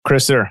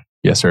Chris, sir.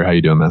 Yes, sir. How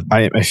you doing, man?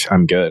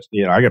 I'm good.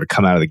 I got to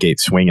come out of the gate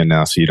swinging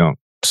now, so you don't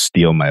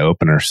steal my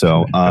opener.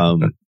 So,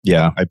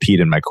 yeah, I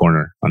peed in my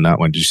corner on that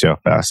one. Did you see how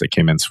fast I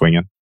came in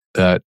swinging?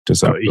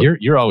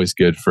 You're always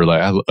good for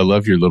I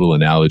love your little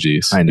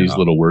analogies. I know, these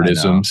little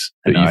wordisms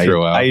that you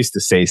throw out. I used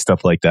to say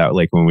stuff like that,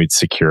 like when we'd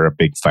secure a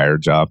big fire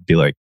job, be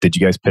like, "Did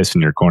you guys piss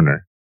in your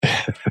corner?"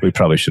 We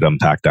probably should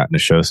unpack that in the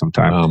show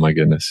sometime. Oh my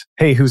goodness!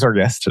 Hey, who's our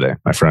guest today,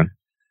 my friend?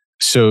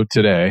 So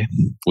today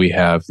we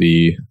have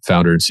the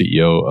founder and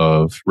CEO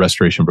of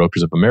Restoration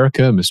Brokers of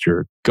America,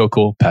 Mr.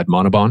 Gokul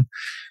Padmanabhan.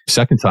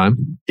 Second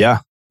time,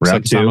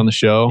 round two time on the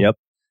show. Yep,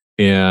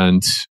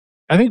 and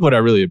I think what I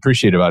really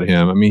appreciate about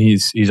him, I mean,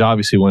 he's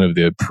obviously one of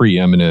the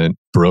preeminent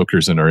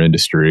brokers in our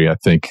industry. I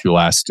think the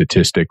last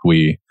statistic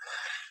we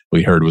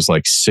heard was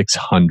like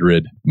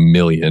 600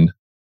 million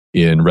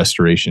in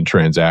restoration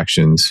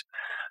transactions.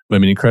 I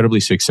mean, incredibly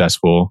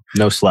successful.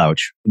 No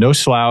slouch.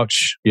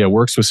 Yeah,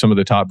 works with some of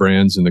the top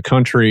brands in the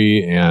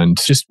country. And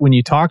just when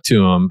you talk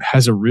to him,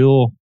 has a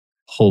real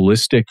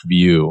holistic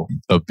view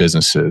of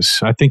businesses.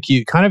 I think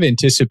you kind of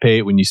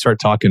anticipate when you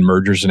start talking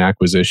mergers and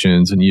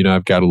acquisitions, and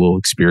I've got a little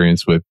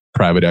experience with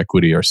private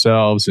equity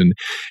ourselves, and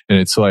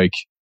it's like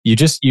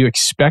you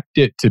expect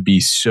it to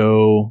be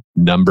so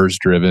numbers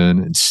driven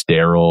and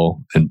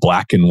sterile and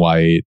black and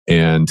white,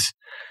 and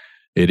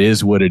it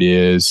is what it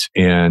is.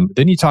 And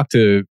then you talk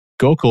to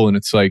Gokul, and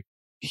it's like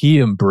he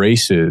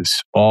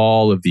embraces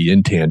all of the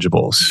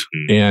intangibles.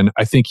 Mm-hmm. And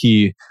I think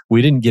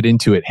we didn't get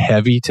into it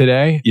heavy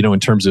today, in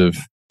terms of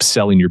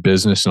selling your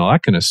business and all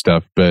that kind of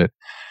stuff. But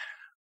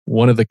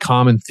one of the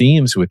common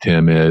themes with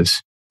him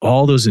is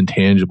all those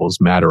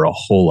intangibles matter a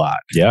whole lot.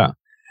 Yeah.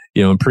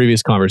 In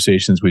previous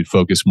conversations, we'd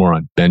focus more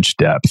on bench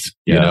depth,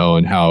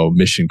 and how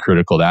mission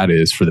critical that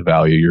is for the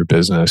value of your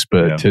business.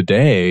 But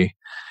today,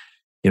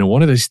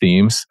 one of those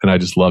themes, and I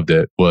just loved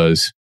it,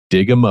 was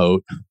dig a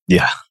moat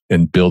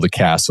and build a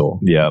castle.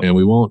 Yeah. And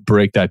we won't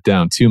break that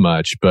down too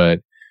much,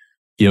 but,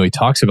 he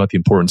talks about the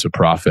importance of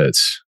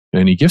profits.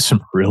 And he gives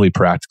some really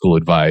practical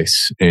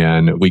advice.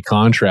 And we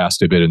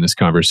contrast a bit in this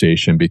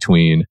conversation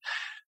between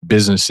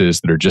businesses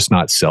that are just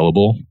not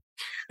sellable.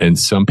 And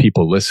some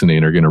people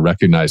listening are going to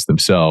recognize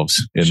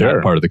themselves in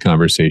that part of the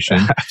conversation.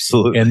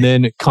 Absolutely. And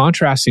then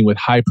contrasting with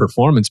high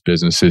performance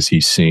businesses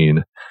he's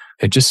seen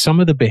and just some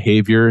of the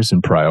behaviors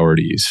and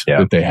priorities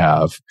that they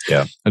have.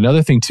 Yeah.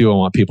 Another thing too I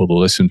want people to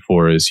listen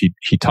for is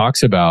he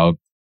talks about,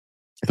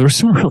 there's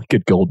some really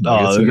good gold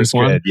nuggets in this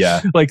one.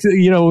 Yeah. Like,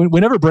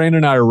 whenever Brandon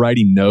and I are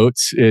writing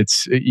notes,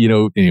 it's,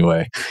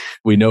 anyway,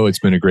 we know it's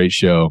been a great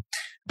show.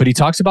 But he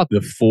talks about the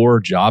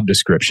 4 job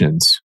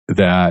descriptions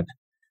that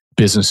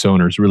business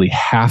owners really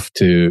have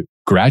to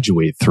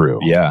graduate through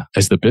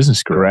as the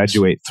business grows.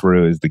 Graduate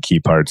through is the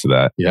key parts of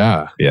that.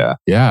 Yeah.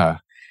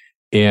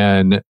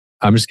 And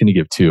I'm just going to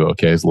give 2,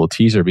 as a little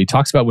teaser. But he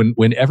talks about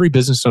when every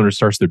business owner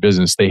starts their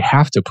business, they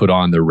have to put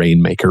on the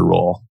rainmaker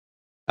role.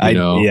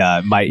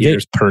 My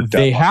ears perked up.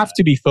 They have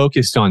to be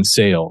focused on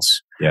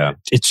sales. Yeah.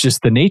 It's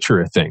just the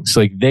nature of things.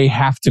 Like they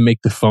have to make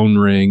the phone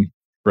ring,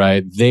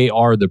 right? They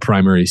are the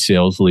primary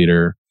sales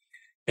leader.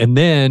 And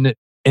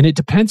it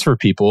depends for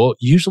people,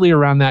 usually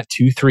around that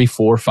 2, 3,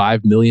 4,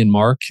 5 million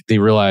mark, they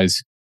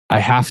realize I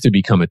have to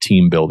become a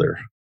team builder.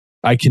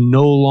 I can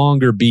no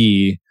longer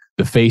be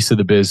the face of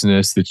the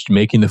business that's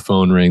making the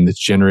phone ring, that's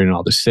generating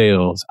all the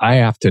sales. I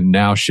have to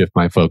now shift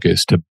my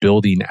focus to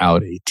building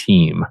out a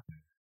team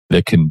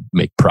that can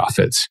make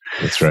profits.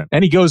 That's right.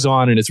 And he goes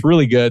on, and it's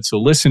really good. So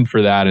listen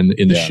for that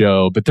in the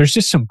show. But there's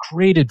just some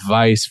great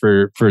advice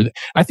for.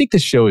 I think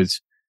this show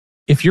is,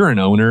 if you're an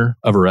owner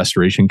of a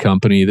restoration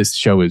company, this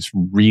show is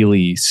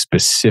really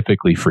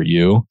specifically for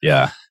you.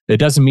 Yeah. It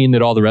doesn't mean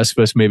that all the rest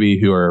of us, maybe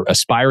who are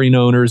aspiring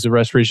owners of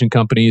restoration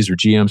companies or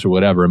GMs or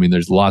whatever. I mean,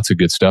 there's lots of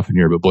good stuff in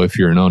here. But boy, if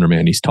you're an owner,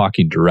 man, he's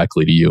talking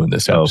directly to you in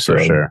this episode. Oh,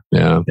 for sure.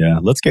 Yeah.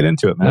 Let's get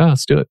into it, man. Yeah,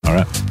 let's do it. All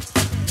right.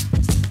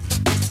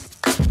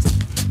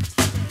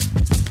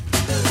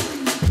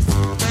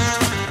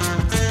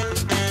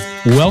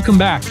 Welcome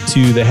back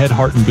to the Head,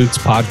 Heart, and Boots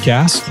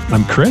podcast.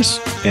 I'm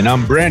Chris. And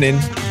I'm Brandon.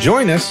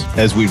 Join us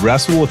as we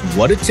wrestle with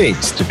what it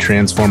takes to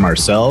transform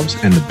ourselves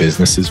and the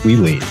businesses we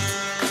lead.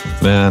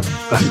 Man,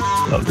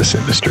 I love this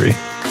industry.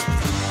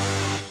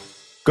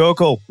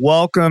 Gokul,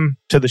 welcome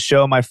to the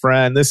show, my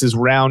friend. This is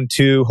round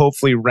 2,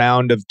 hopefully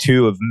round of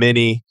 2 of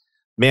many.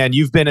 Man,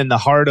 you've been in the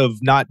heart of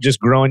not just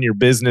growing your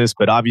business,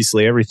 but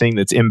obviously everything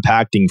that's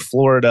impacting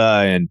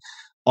Florida and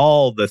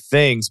all the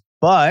things.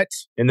 But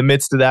in the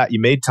midst of that, you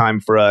made time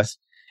for us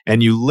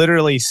and you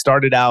literally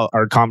started out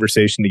our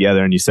conversation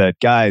together and you said,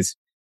 guys,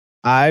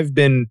 I've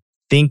been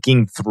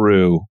thinking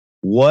through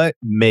what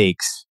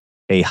makes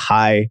a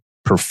high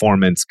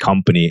performance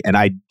company. And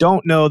I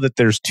don't know that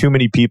there's too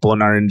many people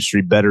in our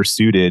industry better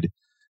suited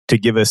to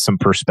give us some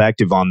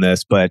perspective on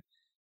this, but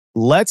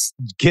let's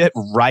get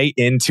right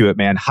into it,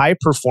 man. High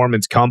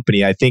performance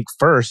company. I think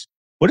first,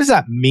 What does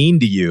that mean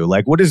to you?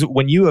 Like, what is it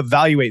when you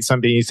evaluate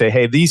something, you say,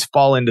 hey, these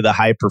fall into the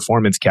high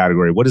performance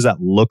category. What does that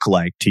look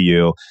like to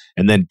you?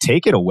 And then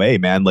take it away,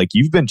 man. Like,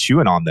 you've been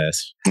chewing on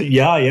this.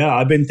 Yeah.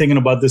 I've been thinking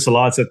about this a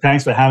lot. So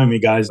thanks for having me,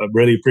 guys. I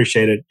really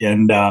appreciate it.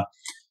 And,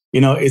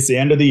 it's the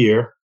end of the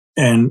year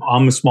and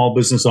I'm a small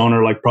business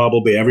owner, like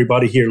probably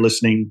everybody here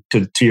listening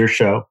to your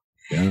show.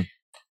 Yeah.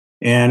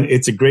 And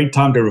it's a great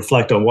time to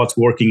reflect on what's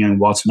working and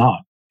what's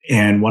not.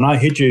 And when I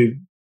hit you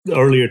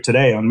earlier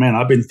today,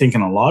 I've been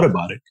thinking a lot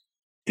about it.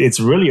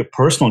 It's really a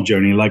personal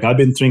journey. Like I've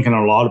been thinking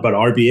a lot about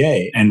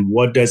RBA and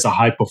what does a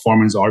high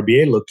performance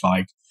RBA look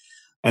like?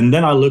 And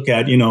then I look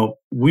at,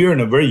 we're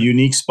in a very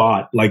unique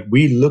spot. Like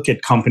we look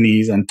at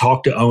companies and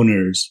talk to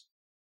owners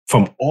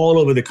from all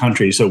over the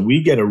country. So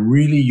we get a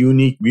really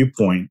unique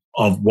viewpoint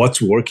of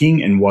what's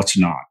working and what's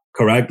not,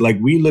 correct? Like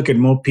we look at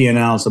more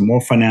P&Ls and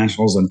more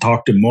financials and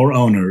talk to more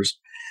owners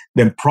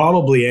than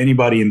probably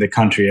anybody in the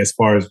country as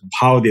far as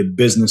how their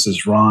business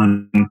is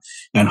run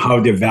and how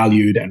they're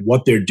valued and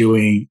what they're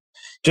doing,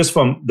 just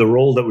from the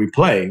role that we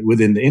play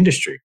within the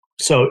industry.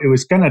 So it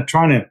was kind of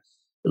trying to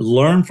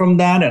learn from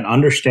that and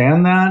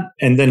understand that,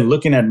 and then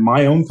looking at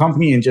my own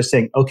company and just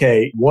saying,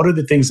 okay, what are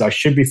the things I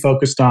should be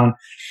focused on?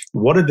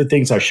 What are the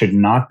things I should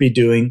not be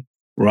doing,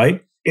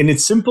 right? And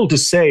it's simple to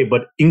say,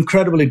 but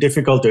incredibly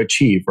difficult to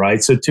achieve,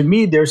 right? So to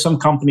me, there's some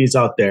companies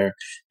out there,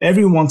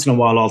 every once in a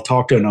while, I'll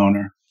talk to an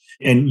owner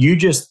and you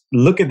just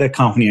look at that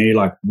company and you're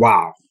like,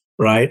 wow,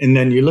 right? And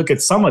then you look at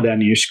some of them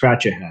and you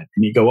scratch your head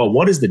and you go, well,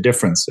 what is the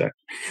difference there?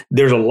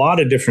 There's a lot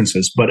of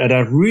differences, but at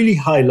a really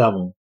high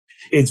level,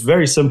 it's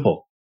very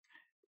simple.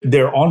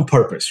 They're on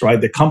purpose, right?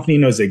 The company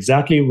knows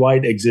exactly why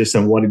it exists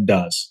and what it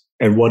does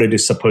and what it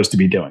is supposed to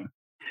be doing.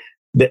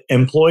 The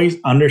employees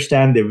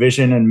understand their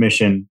vision and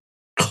mission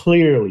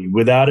clearly,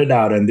 without a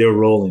doubt, and they're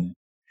rolling it.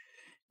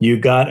 You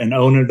got an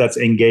owner that's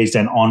engaged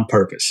and on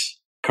purpose,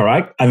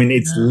 correct?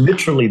 It's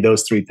literally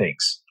those three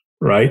things,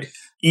 right?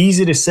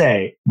 Easy to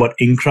say, but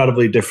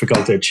incredibly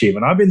difficult to achieve.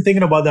 And I've been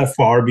thinking about that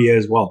for RBA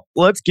as well.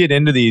 Let's get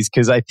into these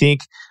because I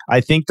think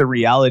the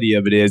reality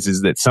of it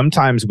is that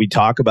sometimes we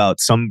talk about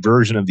some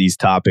version of these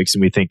topics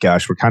and we think,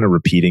 gosh, we're kind of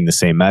repeating the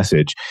same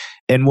message.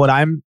 And what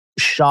I'm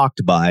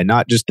shocked by,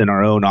 not just in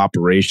our own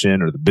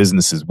operation or the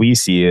businesses we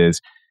see,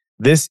 is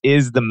this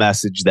is the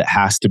message that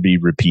has to be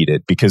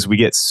repeated because we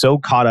get so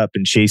caught up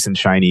in chasing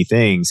shiny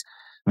things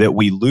that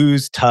we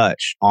lose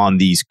touch on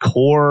these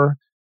core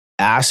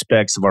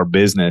aspects of our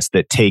business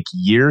that take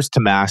years to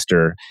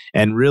master.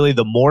 And really,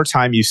 the more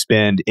time you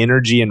spend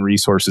energy and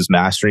resources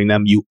mastering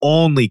them, you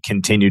only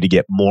continue to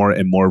get more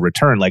and more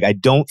return. Like, I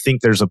don't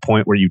think there's a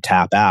point where you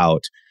tap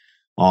out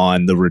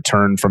on the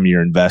return from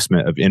your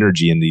investment of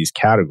energy in these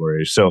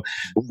categories. So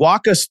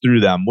walk us through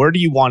them. Where do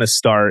you want to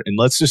start? And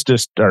let's just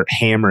start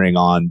hammering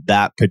on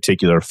that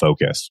particular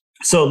focus.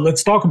 So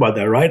let's talk about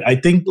that, right? I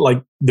think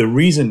like the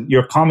reason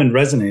your comment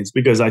resonates,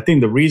 because I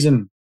think the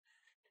reason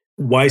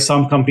why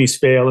some companies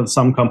fail and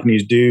some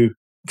companies do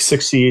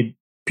succeed,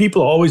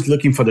 people are always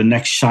looking for the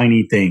next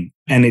shiny thing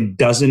and it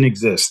doesn't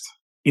exist.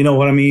 You know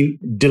what I mean?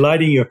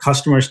 Delighting your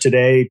customers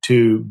today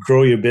to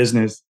grow your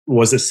business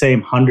was the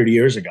same 100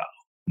 years ago.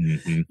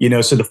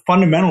 Mm-hmm. So the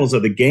fundamentals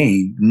of the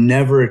game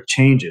never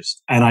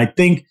changes. And I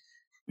think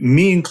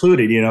me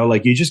included,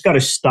 you just got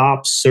to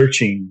stop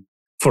searching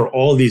for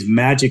all these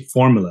magic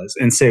formulas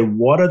and say,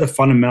 what are the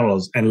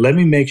fundamentals? And let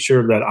me make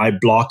sure that I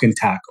block and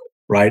tackle,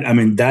 right?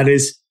 That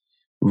is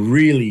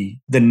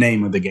really the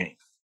name of the game,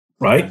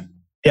 right?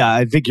 Yeah,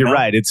 I think you're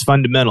right. It's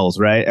fundamentals,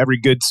 right? Every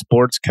good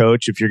sports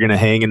coach, if you're going to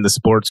hang in the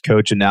sports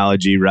coach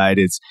analogy, right?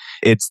 It's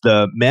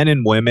the men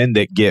and women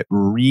that get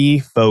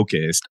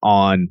refocused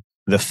on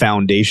the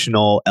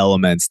foundational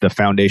elements, the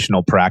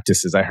foundational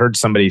practices. I heard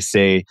somebody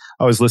say,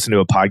 I was listening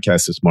to a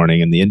podcast this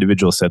morning and the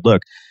individual said,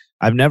 look,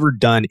 I've never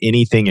done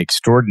anything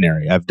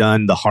extraordinary. I've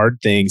done the hard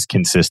things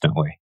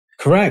consistently.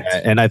 Correct.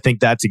 And I think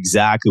that's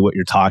exactly what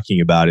you're talking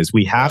about is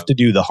we have to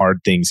do the hard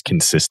things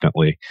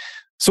consistently.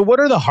 So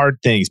what are the hard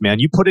things, man?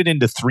 You put it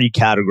into 3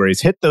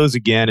 categories. Hit those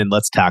again and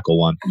let's tackle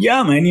one.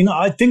 Yeah, man.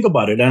 I think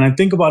about it and I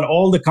think about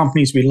all the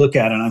companies we look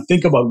at and I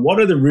think about what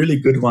are the really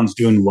good ones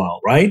doing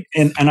well, right?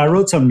 And I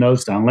wrote some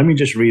notes down. Let me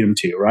just read them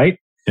to you, right?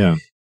 Yeah.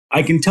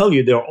 I can tell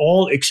you they're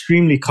all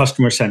extremely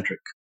customer-centric.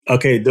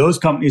 Okay, those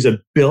companies are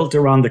built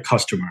around the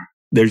customer.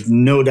 There's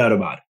no doubt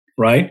about it,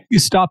 right? You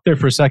stop there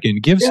for a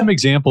second. Give some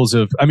examples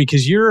of,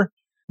 because you're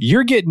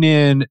getting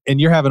in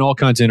and you're having all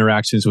kinds of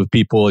interactions with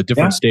people at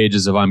different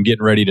stages of I'm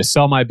getting ready to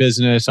sell my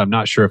business. I'm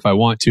not sure if I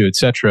want to, et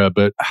cetera.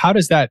 But how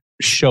does that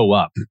show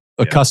up?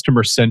 A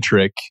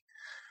customer-centric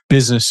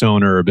business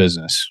owner or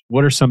business?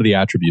 What are some of the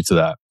attributes of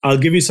that? I'll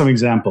give you some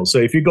examples. So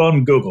if you go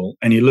on Google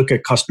and you look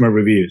at customer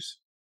reviews,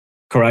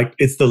 correct?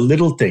 It's the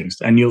little things.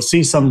 And you'll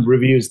see some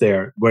reviews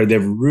there where they're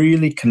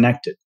really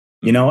connected.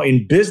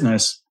 In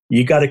business,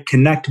 you got to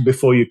connect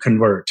before you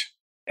convert.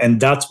 And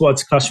that's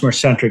what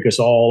customer-centric is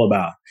all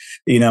about.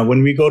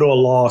 When we go to a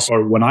loss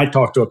or when I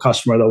talk to a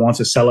customer that wants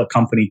to sell a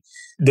company,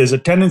 there's a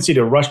tendency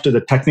to rush to the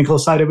technical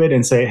side of it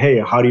and say, hey,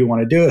 how do you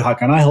want to do it? How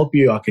can I help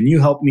you? How can you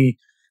help me?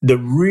 The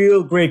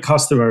real great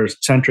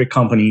customer-centric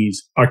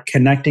companies are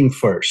connecting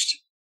first.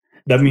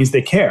 That means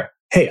they care.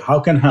 Hey, how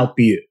can I help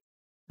you?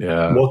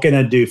 Yeah. What can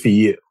I do for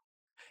you?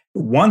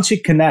 Once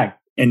you connect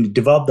and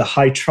develop the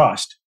high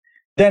trust,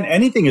 then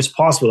anything is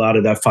possible out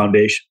of that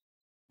foundation.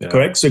 Yeah.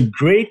 Correct? So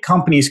great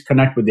companies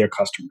connect with their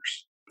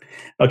customers.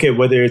 Okay,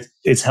 whether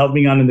it's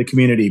helping out in the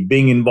community,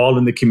 being involved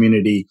in the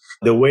community,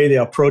 the way they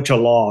approach a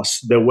loss,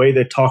 the way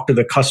they talk to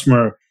the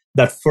customer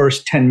that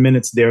first 10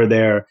 minutes they're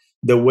there,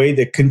 the way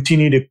they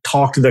continue to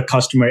talk to the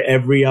customer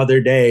every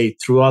other day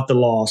throughout the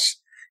loss.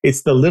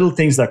 It's the little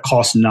things that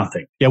cost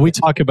nothing. Yeah, we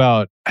talk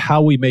about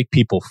how we make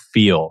people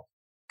feel.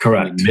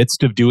 Correct. In the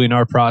midst of doing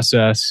our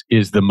process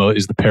is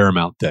the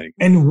paramount thing.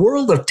 And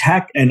world of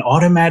tech and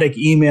automatic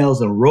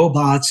emails and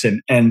robots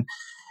and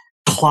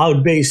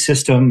cloud-based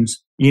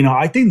systems,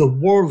 I think the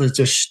world is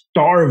just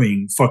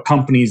starving for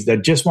companies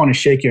that just want to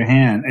shake your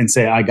hand and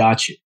say, I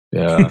got you.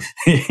 Yeah.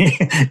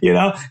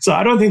 So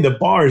I don't think the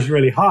bar is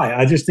really high.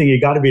 I just think you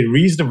got to be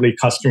reasonably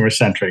customer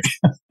centric.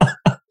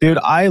 Dude,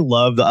 I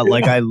love that.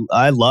 Like,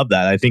 I love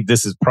that. I think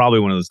this is probably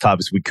one of those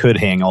topics we could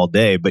hang all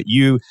day. But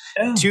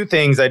two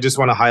things I just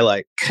want to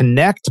highlight.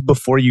 Connect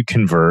before you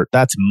convert.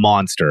 That's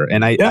monster.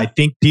 And I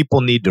think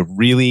people need to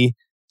really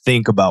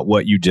think about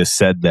what you just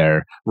said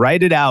there.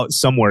 Write it out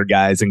somewhere,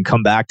 guys, and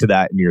come back to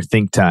that in your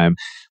think time.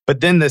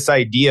 But then this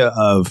idea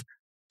of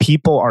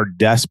people are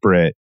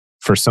desperate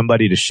for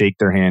somebody to shake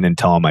their hand and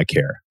tell them I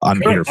care.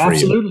 I'm here for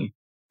you.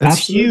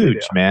 That's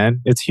huge,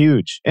 man. It's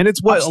huge. And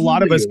it's what a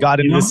lot of us got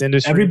in this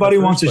industry. Everybody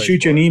wants to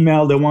shoot you an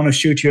email. They want to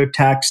shoot you a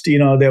text. They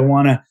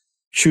want to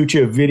shoot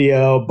you a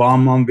video,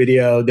 bomb on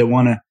video. They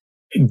want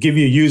to give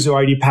you user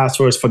ID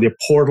passwords for their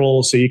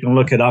portal so you can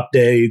look at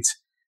updates.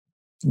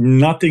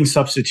 Nothing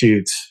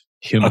substitutes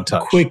human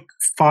touch. Quick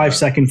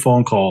 5-second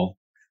phone call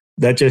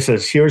that just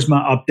says, here's my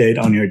update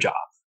on your job.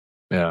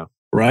 Yeah.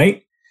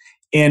 Right?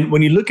 And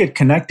when you look at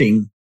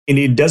connecting, and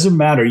it doesn't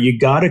matter, you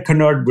got to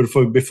convert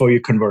before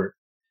you convert.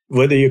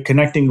 Whether you're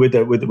connecting with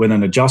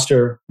an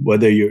adjuster,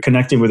 whether you're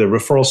connecting with a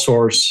referral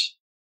source,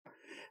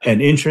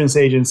 an insurance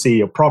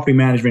agency, a property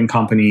management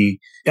company,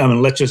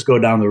 let's just go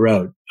down the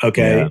road.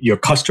 Okay. Yeah. Your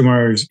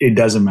customers, it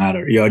doesn't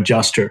matter. Your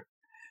adjuster.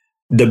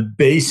 The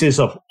basis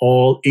of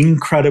all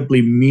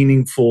incredibly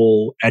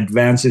meaningful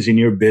advances in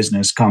your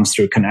business comes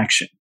through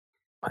connection.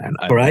 Man,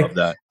 I correct? love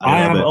that. I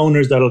have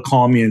owners that'll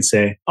call me and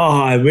say,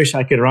 I wish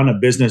I could run a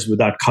business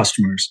without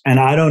customers. And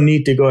I don't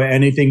need to go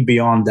anything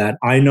beyond that.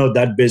 I know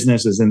that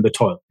business is in the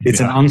toilet. It's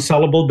an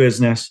unsellable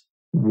business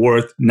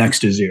worth next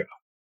to zero.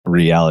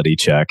 Reality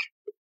check.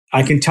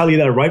 I can tell you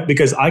that, right?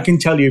 Because I can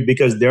tell you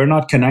because they're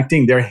not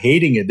connecting. They're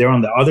hating it. They're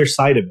on the other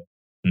side of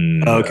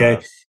it. Okay.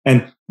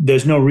 And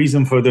there's no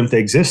reason for them to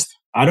exist.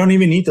 I don't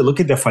even need to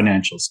look at the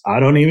financials. I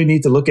don't even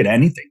need to look at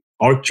anything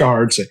or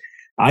charts.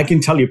 I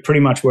can tell you pretty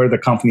much where the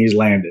company's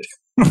landed.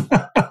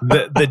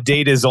 the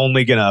data is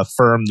only going to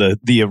affirm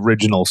the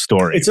original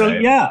story.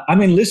 Right?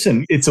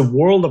 Listen, it's a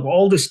world of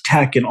all this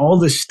tech and all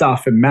this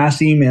stuff and mass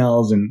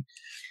emails. And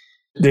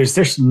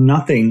there's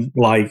nothing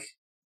like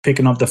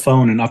picking up the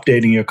phone and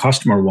updating your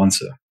customer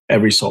once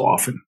every so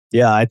often.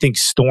 Yeah, I think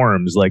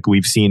storms like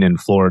we've seen in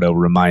Florida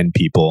remind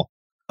people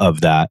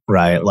of that,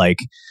 right? Like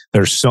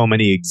there's so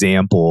many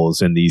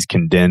examples in these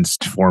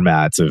condensed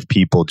formats of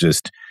people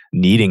just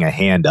needing a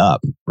hand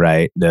up,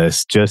 right?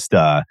 This just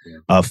a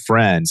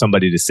friend,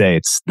 somebody to say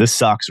this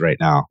sucks right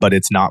now, but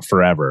it's not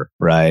forever,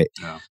 right?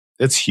 Yeah.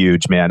 It's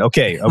huge, man.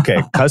 Okay.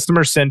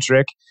 Customer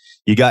centric.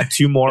 You got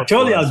two more. I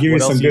told you I'll give you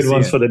some good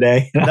ones for the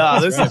day. No,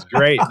 this is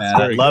great, man.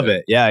 I love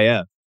it.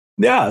 Yeah.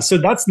 Yeah, so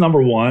that's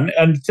number one.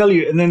 And tell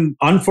you, and then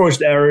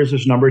unforced errors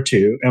is number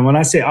two. And when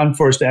I say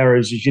unforced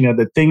errors, is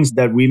the things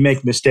that we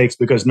make mistakes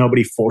because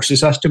nobody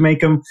forces us to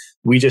make them.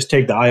 We just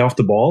take the eye off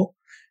the ball.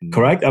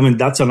 Correct?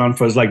 That's an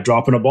unforced, like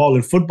dropping a ball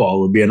in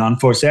football would be an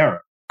unforced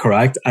error.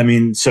 Correct?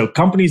 So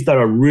companies that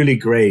are really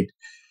great,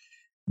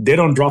 they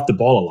don't drop the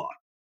ball a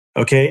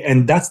lot. Okay?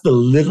 And that's the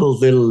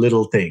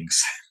little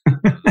things.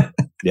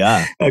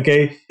 Yeah.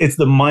 Okay? It's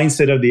the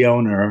mindset of the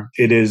owner.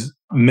 It is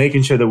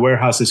making sure the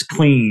warehouse is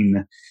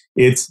clean.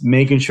 It's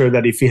making sure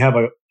that if you have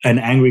an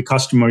angry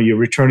customer, you're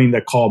returning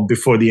the call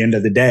before the end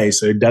of the day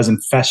so it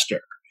doesn't fester.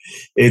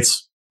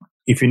 It's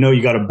if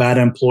you got a bad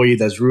employee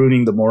that's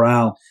ruining the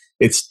morale,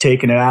 it's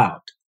taking it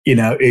out.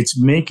 It's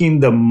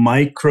making the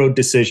micro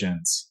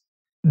decisions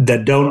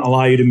that don't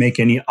allow you to make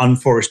any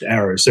unforced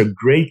errors. So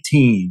great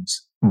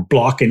teams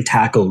block and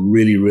tackle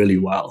really, really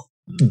well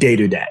day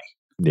to day.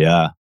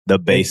 Yeah. The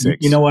basics.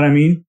 You know what I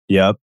mean?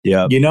 Yep.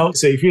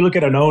 So if you look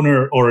at an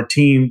owner or a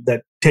team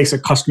that takes a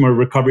customer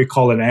recovery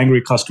call, an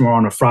angry customer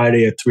on a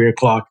Friday at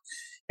 3:00,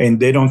 and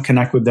they don't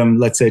connect with them,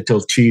 let's say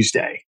till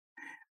Tuesday,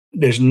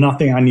 there's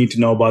nothing I need to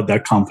know about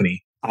that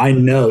company. I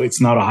know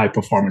it's not a high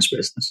performance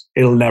business.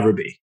 It'll never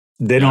be.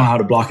 They don't know how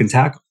to block and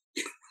tackle.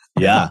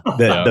 Yeah.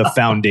 The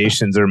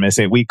foundations are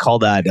missing. We call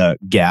that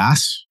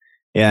gas.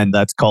 And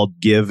that's called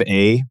give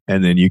a,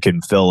 and then you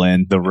can fill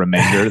in the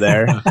remainder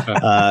there.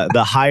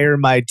 The higher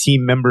my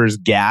team members'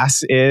 gas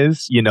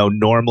is,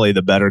 normally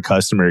the better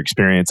customer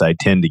experience I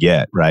tend to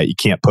get, right? You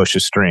can't push a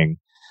string.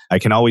 I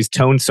can always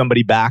tone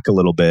somebody back a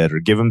little bit or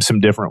give them some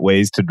different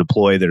ways to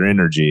deploy their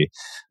energy,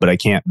 but I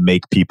can't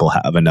make people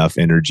have enough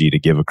energy to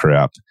give a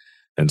crap.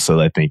 And so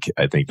I think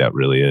that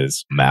really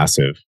is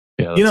massive.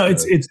 Yeah,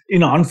 it's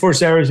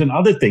unforced errors and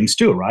other things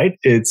too, right?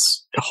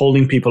 It's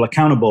holding people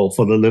accountable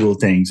for the little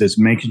things. It's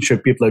making sure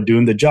people are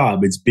doing the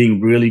job. It's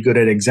being really good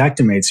at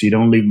Xactimate so you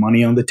don't leave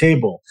money on the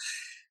table.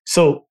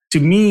 So to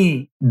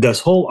me, this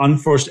whole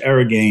unforced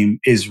error game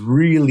is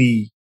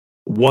really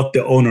what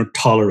the owner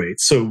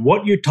tolerates. So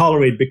what you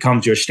tolerate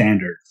becomes your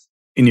standard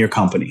in your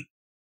company.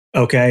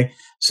 Okay.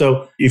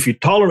 So if you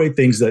tolerate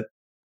things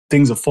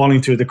are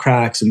falling through the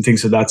cracks and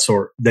things of that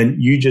sort, then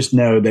you just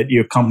know that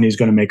your company is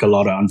going to make a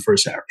lot of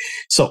unforced error.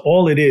 So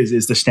all it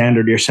is the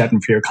standard you're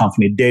setting for your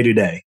company day to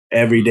day,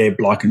 every day,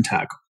 block and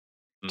tackle.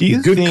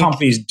 Good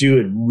companies do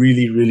it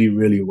really, really,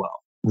 really well.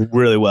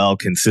 Really well,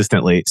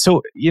 consistently.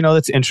 So,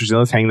 that's interesting.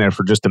 Let's hang there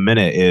for just a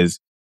minute.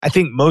 I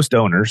think most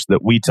owners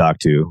that we talk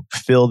to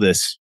feel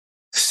this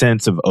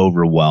sense of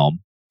overwhelm.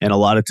 And a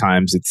lot of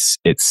times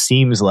it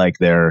seems like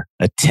they're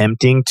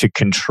attempting to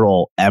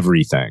control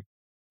everything.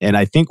 And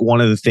I think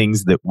one of the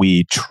things that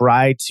we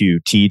try to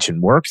teach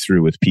and work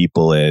through with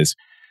people is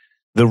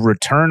the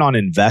return on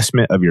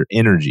investment of your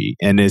energy.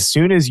 And as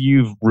soon as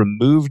you've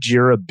removed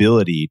your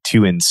ability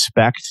to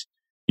inspect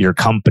your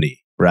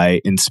company,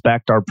 right?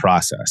 Inspect our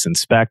process,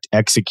 inspect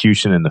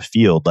execution in the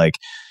field. Like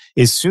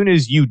as soon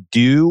as you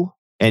do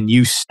and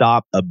you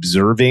stop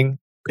observing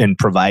and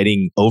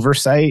providing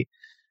oversight,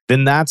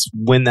 then that's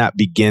when that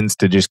begins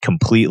to just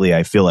completely,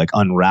 I feel like,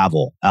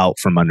 unravel out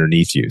from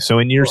underneath you. So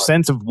in your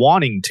sense of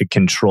wanting to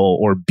control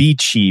or be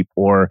cheap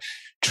or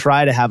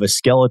try to have a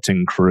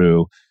skeleton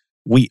crew,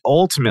 we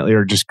ultimately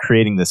are just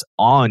creating this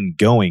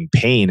ongoing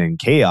pain and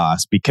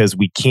chaos because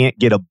we can't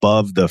get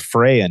above the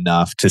fray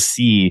enough to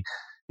see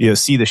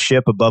the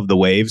ship above the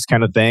waves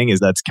kind of thing.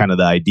 That's kind of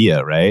the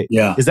idea, right?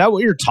 Yeah. Is that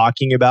what you're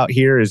talking about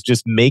here? Is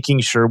just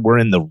making sure we're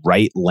in the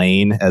right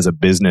lane as a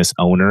business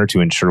owner to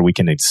ensure we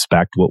can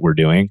expect what we're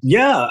doing?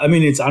 Yeah. I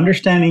mean, it's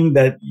understanding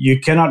that you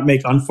cannot make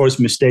unforced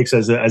mistakes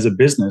as a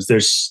business.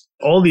 There's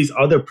all these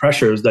other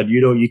pressures that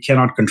you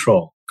cannot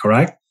control,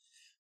 correct?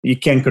 You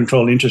can't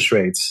control interest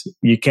rates.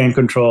 You can't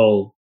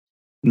control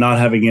not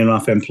having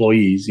enough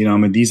employees.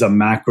 These are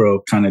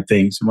macro kind of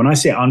things. When I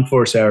say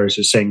unforced errors,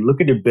 you're saying,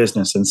 look at your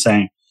business and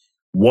saying,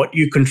 what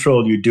you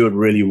control, you do it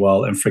really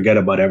well and forget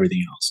about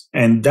everything else.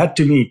 And that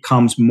to me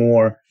comes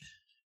more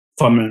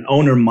from an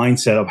owner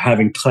mindset of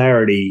having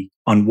clarity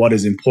on what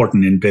is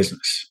important in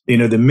business.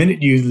 The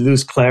minute you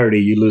lose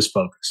clarity, you lose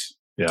focus.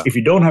 Yeah. If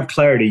you don't have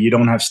clarity, you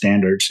don't have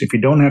standards. If you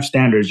don't have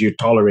standards, you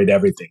tolerate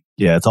everything.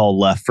 Yeah, it's all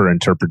left for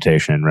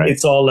interpretation, right?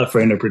 It's all left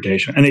for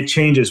interpretation. And it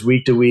changes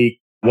week to week.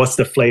 What's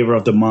the flavor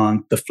of the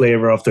month, the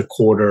flavor of the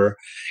quarter?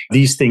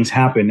 These things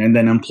happen, and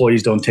then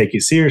employees don't take you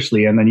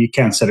seriously, and then you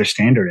can't set a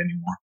standard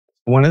anymore.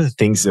 One of the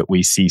things that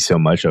we see so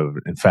much of,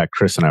 in fact,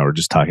 Chris and I were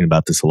just talking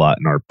about this a lot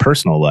in our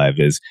personal life,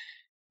 is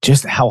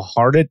just how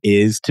hard it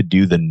is to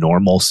do the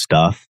normal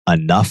stuff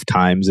enough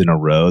times in a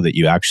row that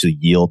you actually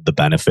yield the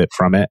benefit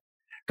from it,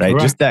 right?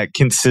 Correct. Just that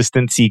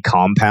consistency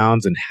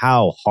compounds and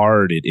how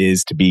hard it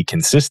is to be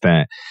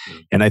consistent.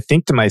 And I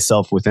think to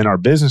myself within our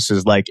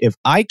businesses, like if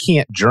I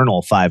can't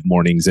journal 5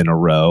 mornings in a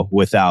row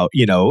without,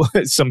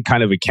 some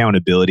kind of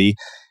accountability,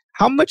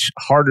 how much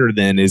harder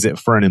then is it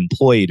for an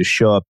employee to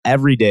show up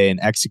every day and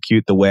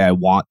execute the way I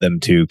want them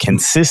to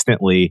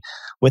consistently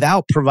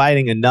without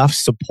providing enough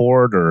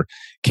support or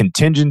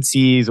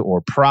contingencies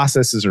or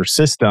processes or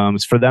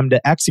systems for them to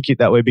execute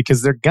that way,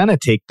 because they're going to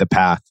take the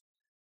path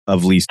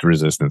of least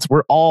resistance.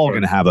 We're all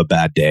going to have a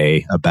bad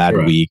day, a bad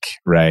week,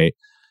 right?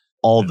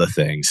 All the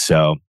things.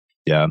 So,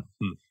 yeah.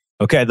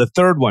 Okay, the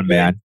third one,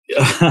 man.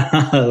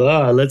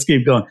 Let's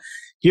keep going.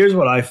 Here's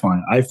what I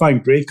find. I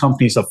find great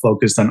companies are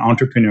focused on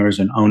entrepreneurs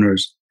and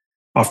owners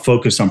are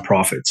focused on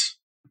profits,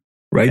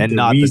 right? And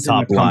not the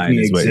top line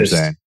is what you're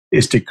saying.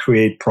 Is to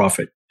create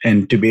profit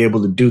and to be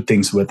able to do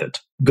things with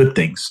it, good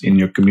things in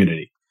your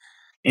community.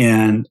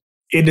 And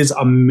it is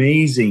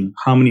amazing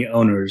how many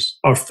owners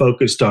are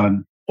focused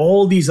on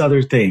all these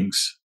other things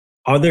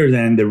other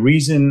than the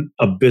reason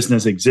a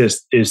business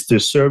exists is to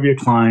serve your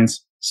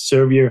clients,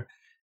 serve your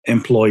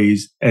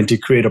employees, and to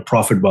create a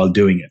profit while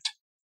doing it.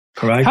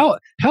 Correct?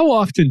 How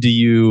often do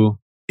you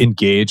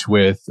engage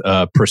with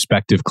a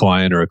prospective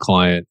client or a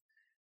client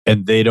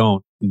and they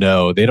don't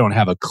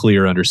have a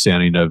clear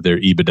understanding of their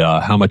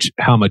EBITDA,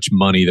 how much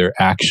money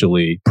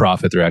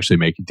profit they're actually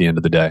making at the end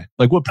of the day?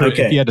 Like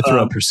if you had to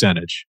throw a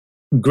percentage?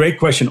 Great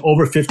question.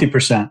 Over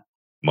 50%.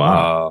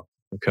 Wow.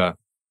 Okay.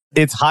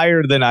 It's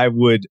higher than I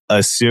would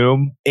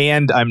assume,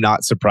 and I'm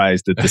not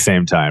surprised at the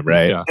same time,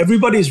 right? Yeah.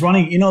 Everybody's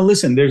running,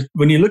 listen,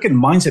 when you look at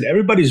mindset,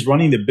 everybody's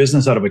running the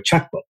business out of a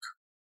checkbook.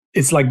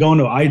 It's like going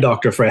to an eye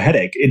doctor for a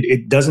headache.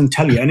 It doesn't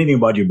tell you anything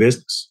about your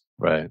business.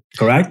 Right.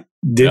 Correct?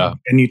 Yeah.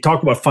 And you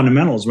talk about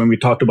fundamentals when we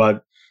talked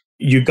about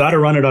you got to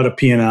run it out of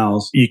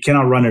P&Ls. You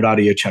cannot run it out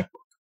of your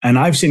checkbook. And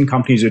I've seen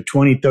companies with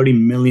 20, 30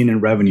 million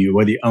in revenue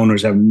where the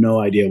owners have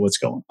no idea what's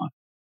going on.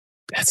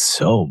 That's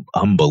so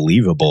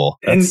unbelievable.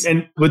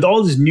 And with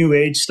all this new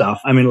age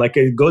stuff, I mean, like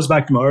it goes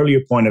back to my earlier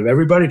point of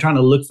everybody trying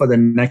to look for the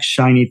next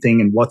shiny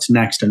thing and what's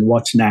next and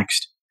what's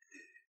next.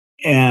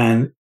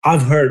 And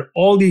I've heard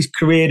all these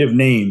creative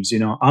names,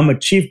 I'm a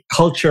chief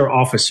culture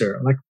officer.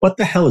 Like, what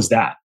the hell is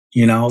that?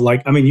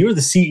 Like, I mean, you're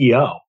the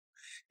CEO.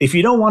 If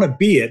you don't want to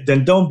be it,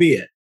 then don't be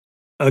it.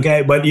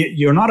 Okay. But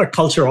you're not a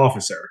culture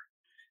officer.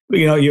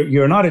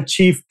 You're not a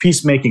chief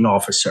peacemaking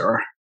officer.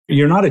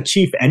 You're not a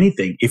chief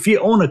anything. If you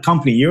own a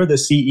company, you're the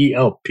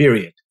CEO,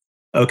 period.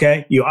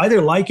 Okay. You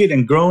either like it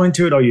and grow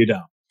into it or you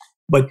don't.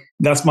 But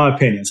that's my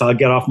opinion. So I'll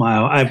get off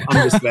I'm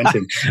just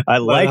venting. I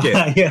like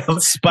it. Yeah.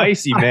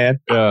 Spicy, man.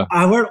 Yeah.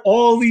 I heard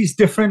all these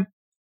different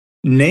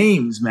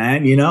names,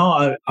 man.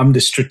 I'm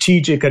the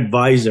strategic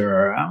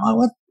advisor. I'm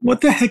like,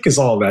 what the heck is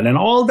all that? And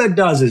all that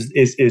does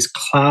is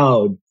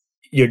cloud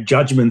your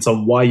judgments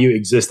of why you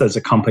exist as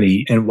a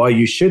company and why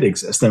you should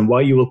exist and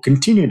why you will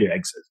continue to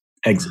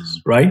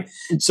exist, right?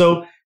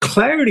 So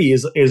clarity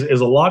is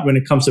a lot when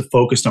it comes to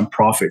focused on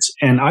profits.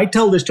 And I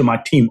tell this to my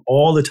team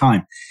all the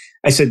time.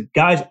 I said,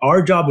 guys,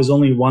 our job is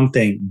only one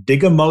thing: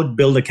 dig a moat,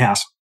 build a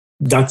castle.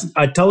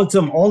 I tell it to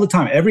them all the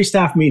time. Every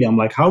staff meeting, I'm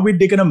like, how are we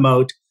digging a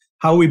moat?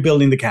 How are we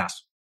building the castle?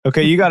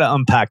 Okay, you got to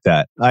unpack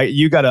that.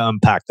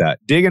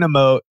 Digging a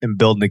moat and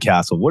building a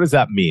castle. What does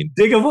that mean?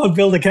 Dig a moat,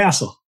 build a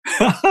castle.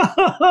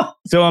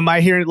 So am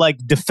I hearing like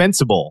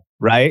defensible,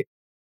 right?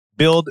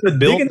 Build the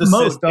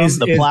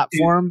system, the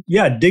platform.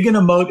 Digging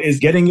a moat is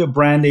getting your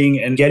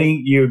branding and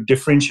getting your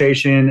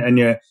differentiation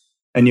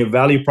and your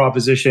value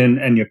proposition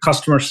and your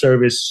customer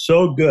service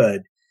so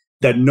good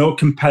that no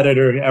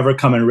competitor ever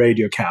come and raid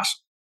your castle.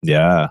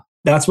 Yeah.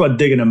 That's what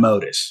digging a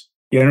moat is.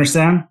 You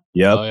understand?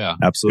 Yep. Oh, yeah.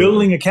 Absolutely.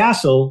 Building a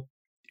castle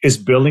is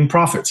building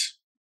profits.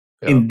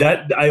 Yep. In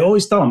that, I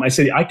always tell them, I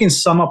say, I can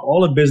sum up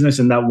all of business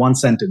in that one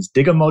sentence: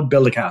 dig a moat,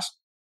 build a castle.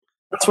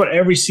 That's what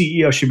every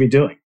CEO should be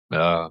doing.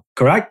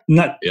 Correct?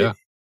 Yeah.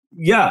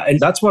 And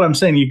that's what I'm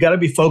saying. You got to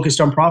be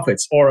focused on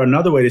profits. Or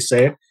another way to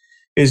say it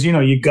is,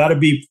 you got to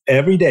be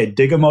every day,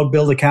 dig a moat,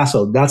 build a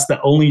castle. That's the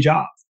only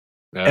job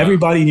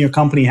everybody in your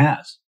company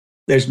has.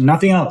 There's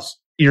nothing else.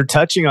 You're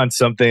touching on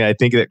something I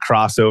think that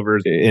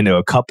crossovers into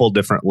a couple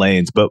different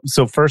lanes. But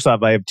so first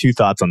off, I have two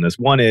thoughts on this.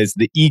 One is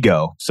the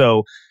ego.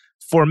 So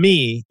for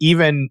me,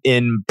 even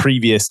in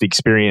previous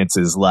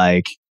experiences,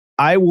 like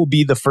I will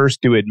be the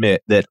first to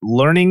admit that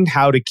learning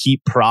how to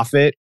keep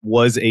profit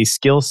was a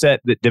skill set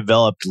that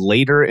developed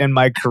later in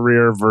my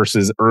career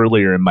versus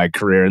earlier in my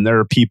career. And there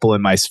are people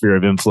in my sphere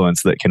of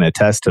influence that can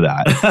attest to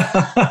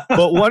that.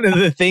 But one of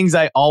the things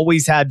I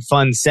always had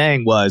fun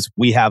saying was,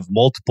 we have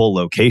multiple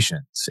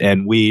locations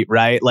and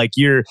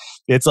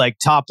it's like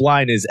top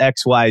line is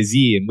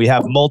XYZ and we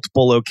have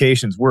multiple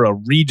locations. We're a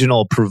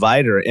regional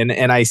provider.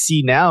 And I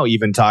see now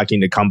even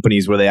talking to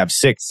companies where they have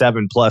 6,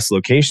 7+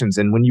 locations.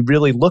 And when you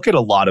really look at a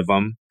lot of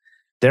them,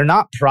 they're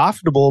not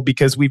profitable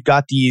because we've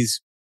got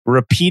these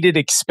repeated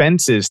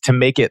expenses to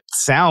make it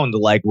sound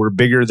like we're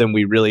bigger than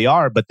we really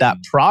are, but that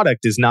product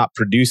is not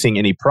producing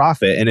any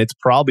profit. And it's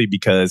probably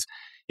because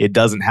it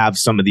doesn't have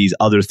some of these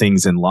other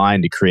things in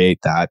line to create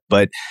that.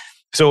 But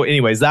so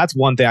anyways, that's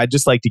one thing I'd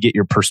just like to get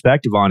your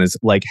perspective on is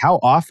like, how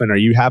often are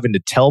you having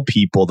to tell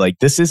people like,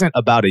 this isn't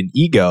about an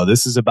ego,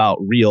 this is about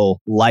real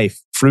life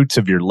fruits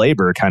of your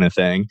labor kind of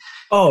thing?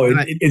 Oh,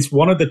 it's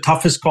one of the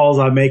toughest calls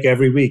I make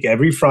every week.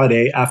 Every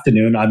Friday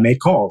afternoon, I make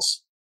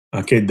calls.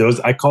 Okay,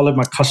 I call it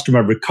my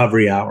customer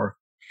recovery hour.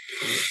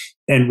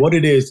 And what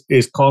it is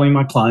calling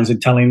my clients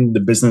and telling them the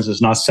business is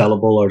not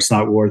sellable or it's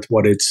not worth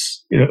what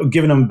it's,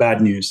 giving them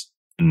bad news.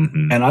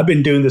 Mm-hmm. And I've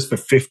been doing this for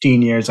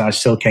 15 years and I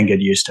still can't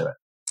get used to it.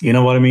 You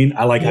know what I mean?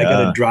 I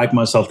got to drag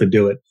myself to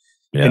do it.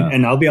 Yeah.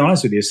 And I'll be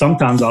honest with you,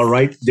 sometimes I'll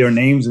write their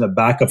names in the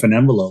back of an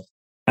envelope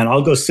and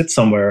I'll go sit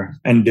somewhere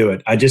and do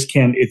it. I just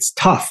can't, it's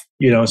tough,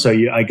 so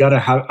I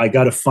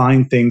gotta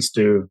find things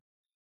to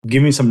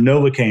give me some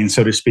Novocaine,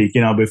 so to speak,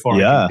 before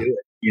I can do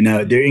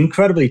it. They're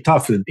incredibly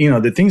tough.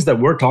 The things that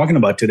we're talking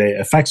about today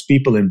affects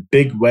people in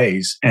big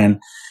ways. And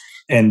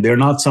they're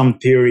not some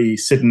theory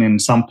sitting in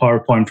some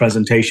PowerPoint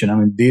presentation. I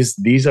mean,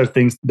 these are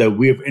things that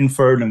we've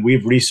inferred and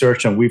we've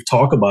researched and we've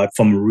talked about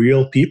from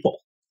real people.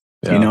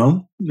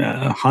 Yeah.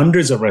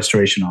 Hundreds of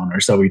restoration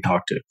owners that we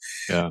talked to.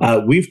 Yeah.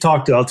 We've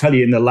talked to, I'll tell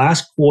you, in the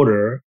last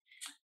quarter,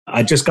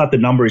 I just got the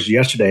numbers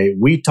yesterday.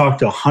 We talked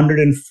to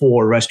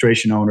 104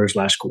 restoration owners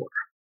last quarter.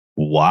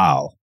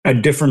 Wow.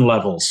 At different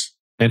levels.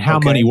 And how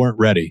many weren't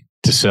ready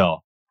to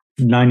sell?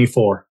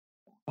 94.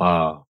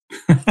 Wow.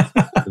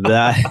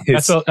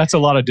 That's a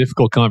lot of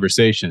difficult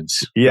conversations.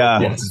 Yeah.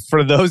 Yes.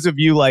 For those of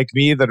you like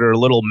me that are a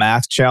little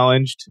math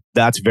challenged,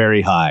 that's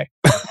very high.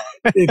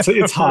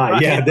 It's high.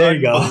 Yeah, there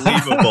you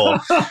go.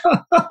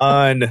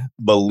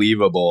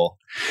 Unbelievable.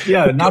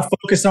 Yeah, not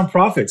focused on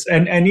profits.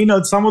 And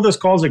some of those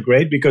calls are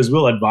great because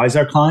we'll advise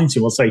our clients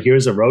and we'll say,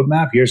 here's a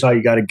roadmap. Here's how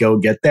you got to go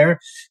get there.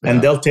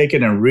 And they'll take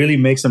it and really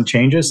make some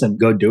changes and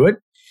go do it.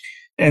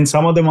 And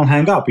some of them will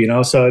hang up,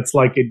 So it's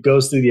like it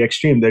goes to the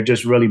extreme. They're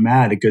just really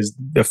mad because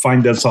they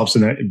find themselves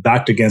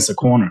backed against a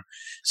corner.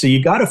 So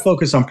you got to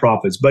focus on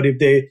profits. But if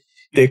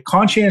they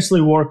conscientiously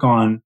work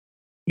on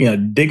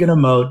digging a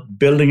moat,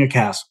 building a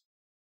castle.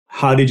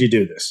 How did you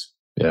do this?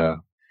 Yeah.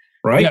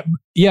 Right?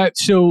 Yeah.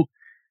 So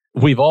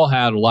we've all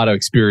had a lot of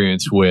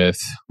experience with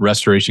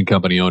restoration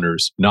company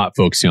owners not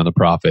focusing on the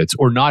profits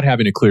or not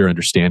having a clear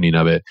understanding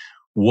of it.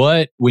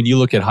 When you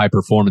look at high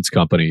performance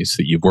companies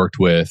that you've worked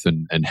with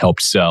and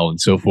helped sell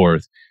and so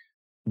forth,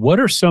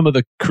 what are some of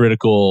the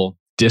critical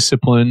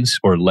disciplines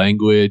or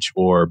language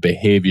or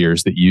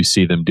behaviors that you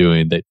see them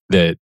doing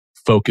that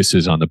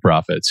focuses on the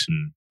profits?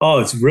 Oh,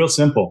 it's real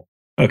simple.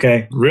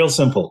 Okay. Real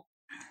simple.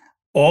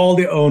 All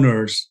the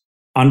owners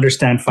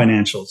understand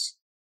financials.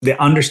 They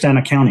understand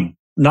accounting,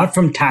 not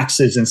from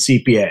taxes and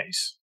CPAs,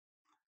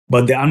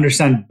 but they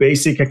understand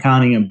basic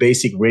accounting and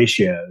basic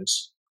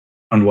ratios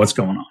on what's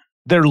going on.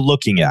 They're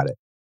looking at it.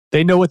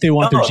 They know what they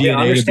want their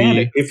G&A to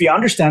be. If you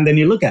understand, then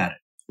you look at it.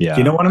 Yeah.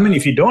 Do you know what I mean?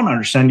 If you don't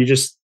understand, you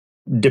just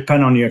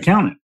depend on your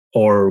accountant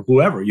or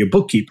whoever, your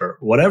bookkeeper,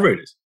 whatever it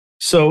is.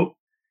 So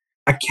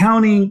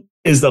accounting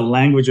is the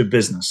language of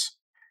business.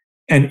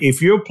 And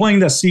if you're playing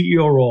the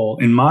CEO role,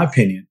 in my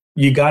opinion,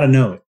 you got to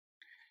know it.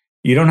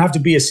 You don't have to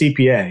be a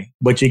CPA,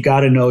 but you got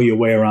to know your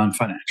way around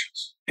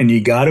financials. And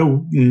you got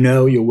to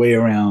know your way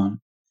around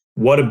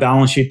what a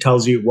balance sheet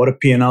tells you, what a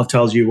P&L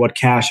tells you, what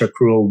cash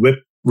accrual, WIP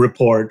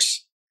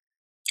reports,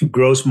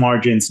 gross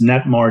margins,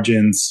 net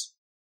margins,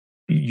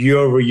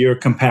 year-over-year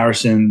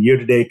comparison,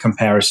 year-to-date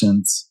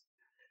comparisons,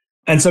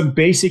 and some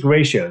basic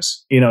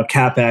ratios,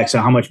 CapEx,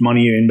 and how much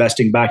money you're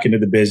investing back into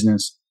the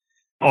business.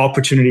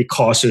 Opportunity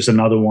cost is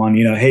another one.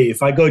 Hey,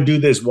 if I go do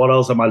this, what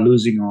else am I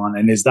losing on?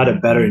 And is that a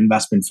better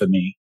investment for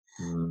me?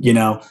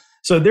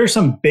 So there's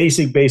some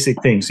basic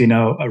things,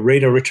 a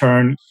rate of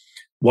return.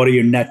 What are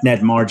your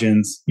net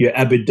margins, your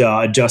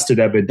EBITDA, adjusted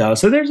EBITDA?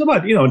 So there's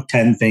about,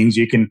 10 things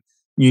you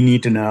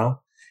need to know.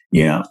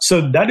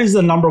 So that is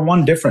the number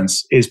one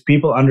difference is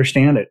people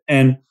understand it.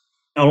 And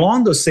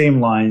along those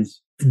same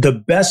lines, the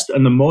best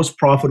and the most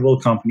profitable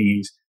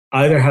companies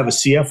either have a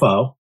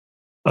CFO,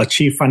 a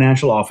chief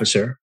financial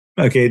officer,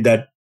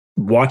 that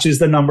watches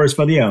the numbers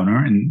for the owner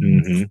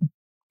and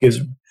gives,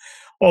 they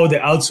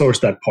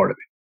outsource that part of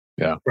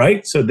it. Yeah.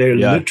 Right. So they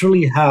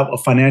literally have a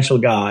financial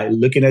guy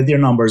looking at their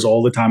numbers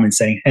all the time and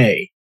saying,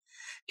 hey,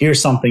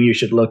 here's something you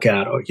should look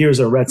at, or here's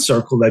a red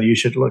circle that you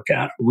should look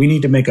at. We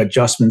need to make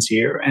adjustments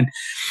here. And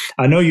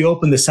I know you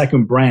opened the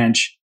second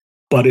branch,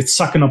 but it's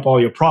sucking up all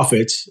your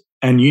profits.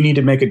 And you need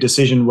to make a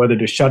decision whether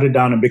to shut it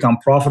down and become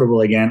profitable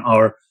again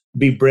or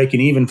be breaking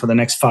even for the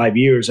next 5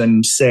 years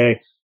and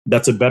say,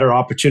 that's a better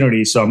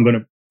opportunity. So I'm going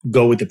to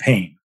go with the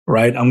pain,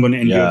 right? I'm going to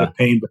endure the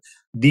pain. But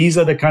these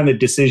are the kind of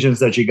decisions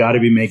that you got to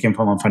be making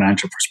from a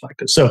financial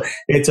perspective. So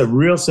it's a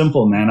real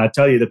simple, man. I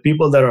tell you, the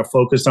people that are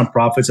focused on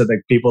profits are the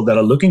people that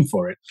are looking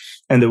for it.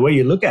 And the way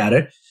you look at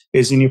it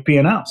is in your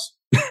P&Ls.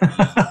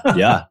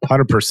 Yeah,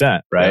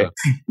 100%, right?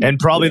 Yeah. And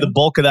probably the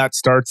bulk of that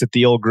starts at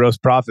the old gross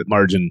profit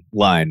margin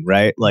line,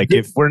 right? Like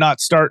if we're not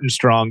starting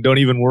strong, don't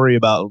even worry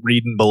about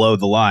reading below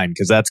the line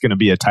because that's going to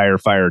be a tire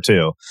fire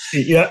too.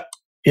 Yeah.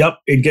 Yep.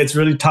 It gets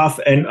really tough.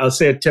 And I'll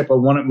say a tip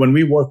of when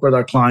we work with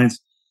our clients,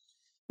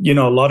 a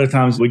lot of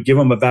times we give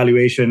them a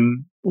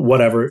valuation,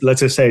 whatever.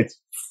 Let's just say it's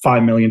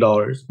 $5 million.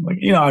 Like,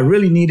 I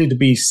really needed to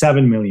be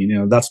 7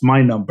 million. That's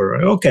my number.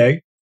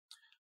 Okay.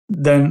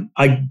 Then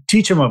I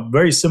teach them a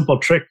very simple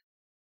trick.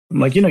 I'm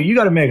like, you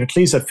got to make at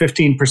least a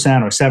 15%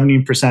 or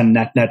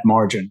 17% net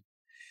margin.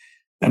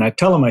 And I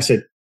tell them, I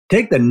said,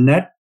 take the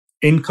net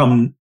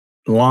income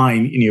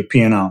line in your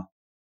P&L,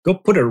 go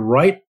put it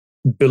right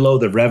below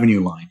the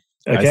revenue line.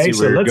 Okay,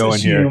 so let's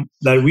assume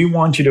that we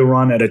want you to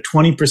run at a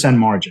 20%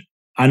 margin.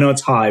 I know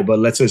it's high, but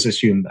let's just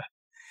assume that.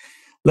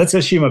 Let's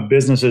assume a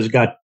business has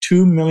got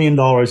 $2 million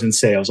in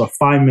sales or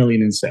 $5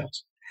 million in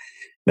sales.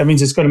 That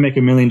means it's going to make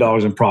 $1 million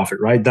in profit,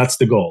 right? That's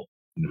the goal,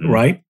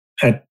 right?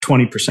 At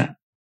 20%.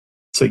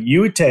 So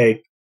you would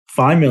take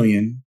 5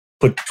 million,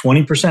 put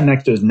 20%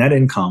 next to his net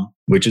income,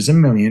 which is $1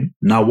 million.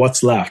 Now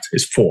what's left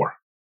is 4.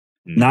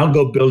 Now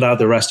go build out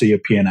the rest of your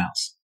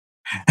P&Ls.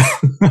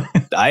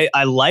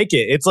 I like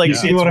it. It's like, you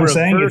see what I'm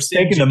saying? It's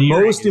taking the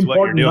most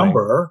important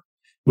number,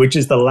 which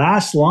is the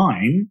last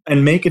line,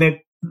 and making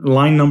it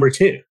line number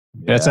 2.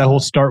 That's that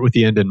whole start with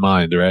the end in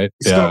mind, right?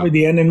 Start with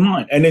the end in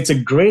mind. And it's a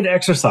great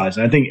exercise.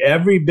 I think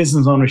every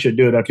business owner should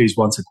do it at least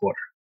once a quarter.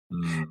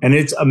 And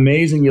it's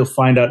amazing. You'll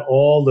find out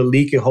all the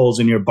leaky holes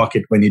in your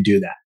bucket when you do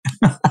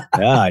that.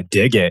 Yeah, I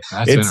dig it.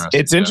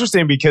 It's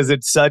interesting because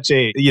it's such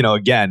a,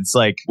 again, it's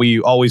like we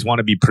always want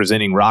to be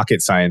presenting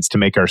rocket science to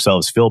make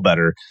ourselves feel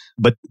better.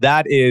 But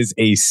that is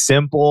a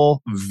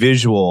simple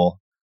visual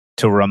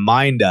to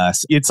remind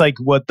us. It's like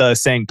what the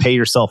saying, pay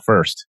yourself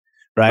first,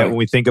 right? When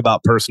we think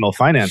about personal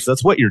finance,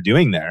 that's what you're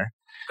doing there.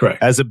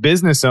 Correct. As a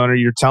business owner,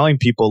 you're telling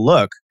people,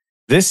 look,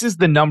 this is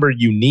the number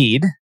you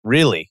need,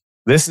 really.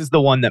 This is the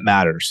one that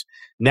matters.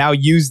 Now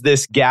use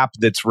this gap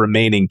that's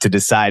remaining to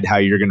decide how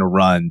you're going to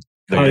run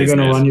How are you going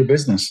to run your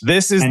business?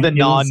 This is the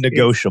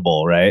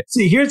non-negotiable, right?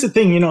 See, here's the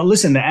thing.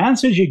 Listen, the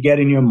answers you get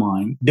in your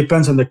mind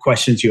depends on the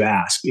questions you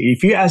ask.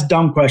 If you ask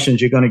dumb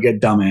questions, you're going to get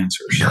dumb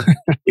answers.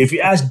 If you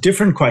ask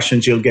different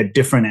questions, you'll get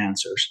different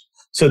answers.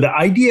 So the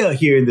idea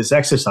here in this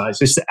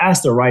exercise is to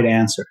ask the right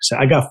answer. So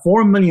I got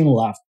 4 million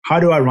left. How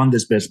do I run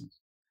this business?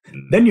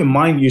 Then your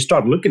mind, you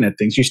start looking at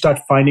things. You start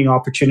finding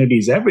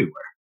opportunities everywhere.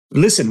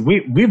 Listen,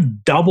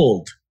 we've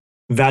doubled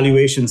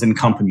valuations in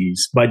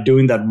companies by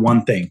doing that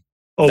one thing.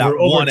 Over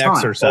one time,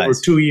 exercise. Over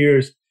 2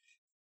 years,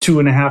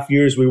 2.5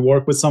 years, we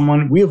work with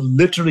someone. We have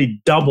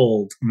literally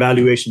doubled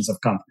valuations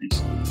of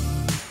companies.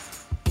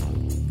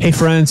 Hey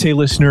friends, hey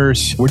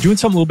listeners, we're doing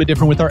something a little bit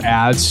different with our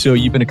ads. So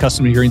you've been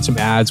accustomed to hearing some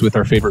ads with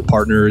our favorite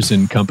partners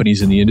and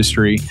companies in the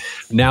industry.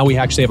 Now we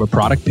actually have a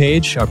product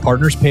page, our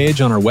partners page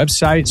on our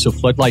website. So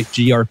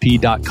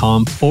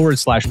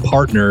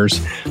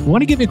floodlightgrp.com/partners. We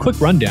want to give you a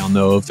quick rundown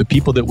though of the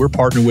people that we're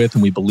partnered with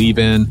and we believe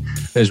in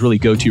as really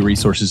go-to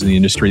resources in the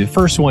industry. The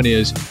first one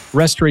is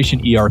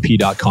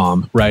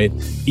restorationerp.com, right?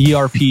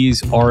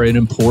 ERPs are an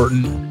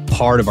important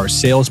part of our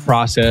sales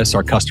process,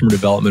 our customer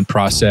development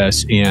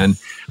process, and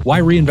why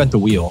reinvent the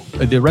wheel?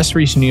 The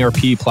Restoration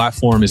ERP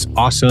platform is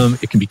awesome.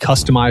 It can be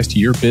customized to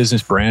your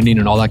business branding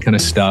and all that kind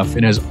of stuff.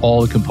 It has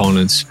all the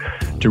components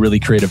to really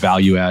create a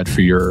value add for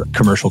your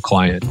commercial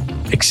client.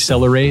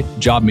 Accelerate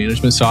job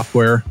management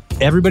software.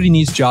 Everybody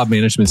needs job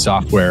management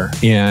software.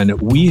 And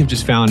we have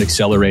just found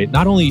Accelerate,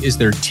 not only is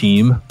their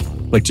team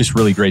just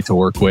really great to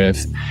work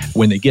with.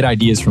 When they get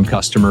ideas from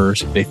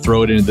customers, they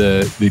throw it into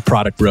the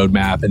product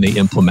roadmap and they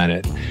implement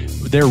it.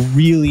 They're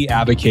really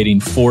advocating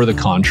for the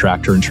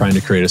contractor and trying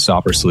to create a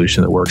software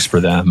solution that works for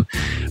them.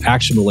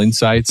 Actionable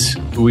insights.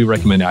 We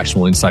recommend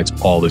actionable insights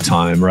all the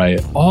time,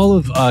 right? All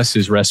of us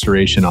as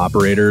restoration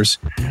operators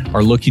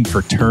are looking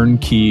for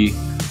turnkey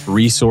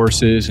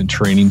resources and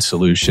training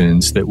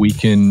solutions that we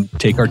can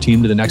take our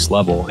team to the next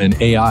level. And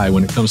AI,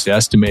 when it comes to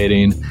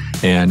estimating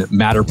and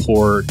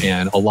Matterport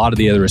and a lot of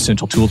the other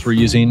essential tools we're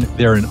using,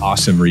 they're an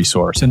awesome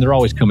resource. And they're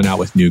always coming out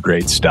with new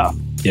great stuff.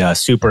 Yeah,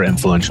 super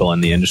influential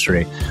in the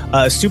industry.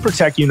 Super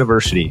Tech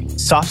University,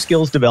 soft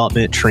skills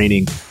development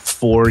training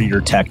for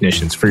your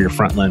technicians, for your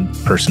frontline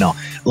personnel.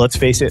 Let's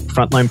face it,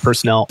 frontline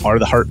personnel are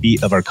the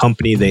heartbeat of our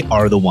company. They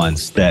are the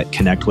ones that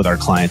connect with our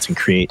clients and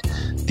create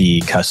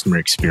the customer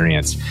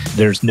experience.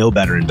 There's no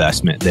better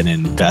investment than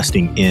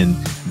investing in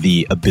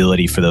the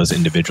ability for those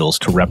individuals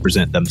to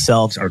represent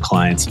themselves, our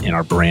clients, and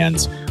our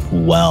brands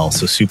well.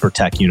 So Super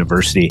Tech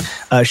University,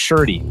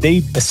 Surety,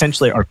 they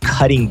essentially are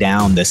cutting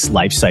down this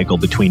life cycle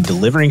between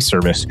delivering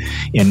service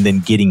and then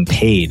getting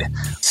paid,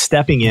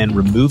 stepping in,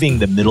 removing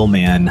the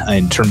middleman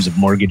in terms of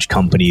mortgage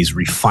companies,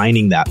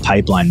 refining that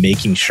pipeline,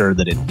 making sure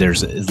that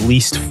there's as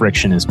least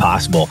friction as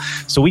possible.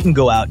 So we can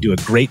go out, do a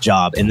great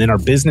job, and then our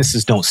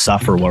businesses don't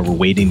suffer while we're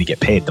waiting to get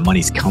paid. The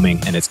money's coming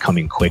and it's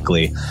coming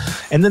quickly.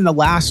 And then the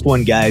last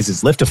one, guys,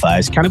 is Liftify.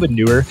 It's kind of a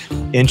newer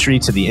entry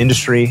to the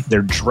industry.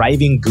 They're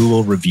driving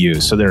Google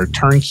reviews. So they're a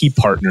turnkey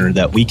partner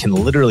that we can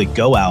literally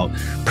go out,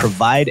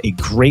 provide a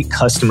great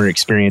customer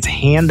experience,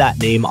 hand that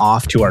name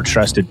off to our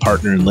trusted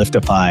partner in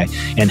Liftify,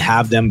 and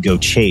have them go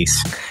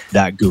chase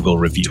that Google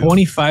review.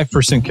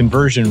 25%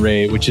 conversion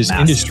rate, which is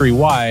massive.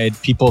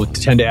 Industry-wide. People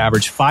tend to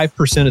average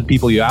 5% of the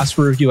people you ask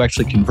for a review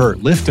actually convert.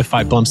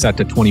 Liftify bumps that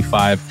to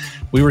 25%.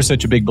 We were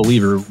such a big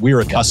believer. We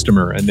were a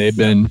customer, and they've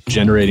been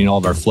generating all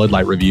of our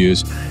floodlight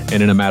reviews.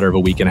 And in a matter of a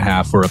week and a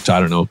half, we're up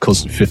to,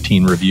 close to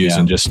 15 reviews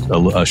in just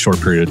a short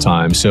period of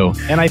time.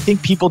 And I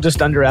think people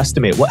just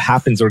underestimate what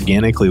happens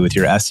organically with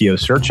your SEO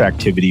search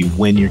activity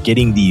when you're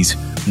getting these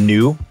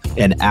new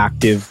and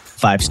active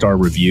 5-star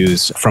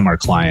reviews from our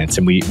clients.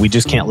 And we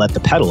just can't let the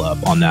pedal up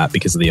on that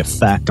because of the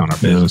effect on our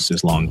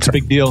businesses long term. It's a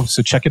big deal.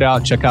 So check it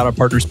out. Check out our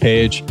partners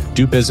page.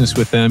 Do business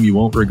with them. You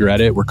won't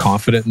regret it. We're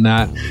confident in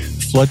that.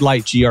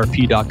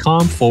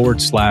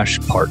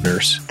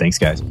 floodlightgrp.com/partners. Thanks,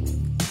 guys.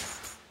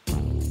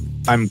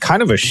 I'm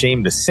kind of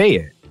ashamed to say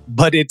it,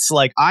 but it's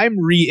like I'm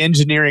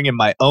re-engineering in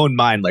my own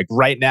mind. Like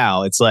right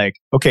now, it's like,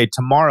 okay,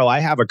 tomorrow I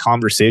have a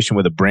conversation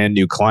with a brand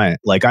new client.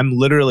 Like I'm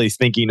literally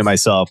thinking to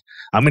myself,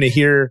 I'm going to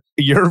hear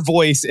your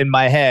voice in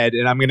my head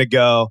and I'm going to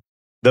go,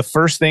 the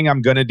first thing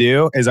I'm going to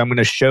do is I'm going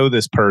to show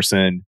this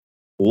person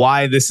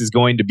why this is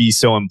going to be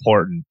so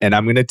important. And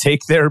I'm going to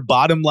take their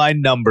bottom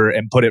line number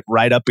and put it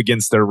right up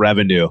against their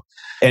revenue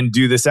and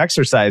do this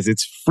exercise.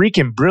 It's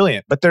freaking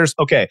brilliant. But there's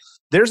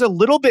a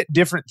little bit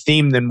different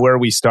theme than where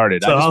we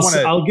started. So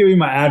I'll give you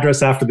my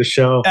address after the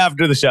show.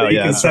 After the show, you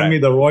can send me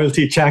the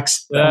royalty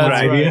checks. That's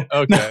right.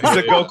 Okay.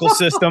 The Gokul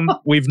system.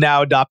 We've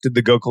now adopted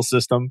the Gokul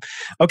system.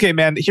 Okay,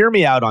 man, hear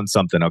me out on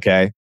something,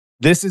 okay?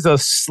 This is a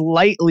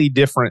slightly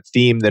different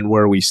theme than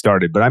where we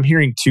started, but I'm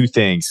hearing two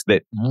things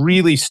that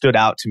really stood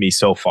out to me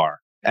so far.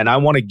 And I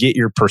want to get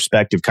your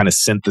perspective kind of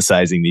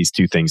synthesizing these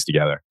two things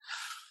together.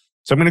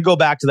 So I'm going to go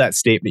back to that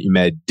statement you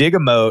made, dig a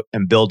moat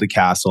and build a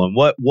castle. And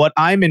what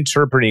I'm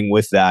interpreting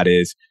with that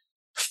is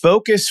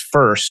focus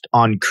first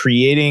on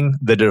creating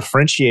the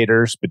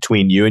differentiators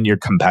between you and your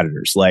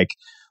competitors. Like,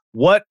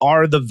 What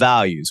are the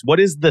values? What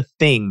is the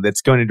thing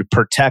that's going to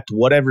protect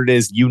whatever it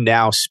is you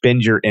now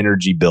spend your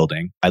energy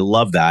building? I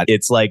love that.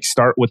 It's like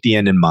start with the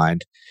end in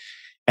mind.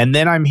 And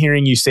then I'm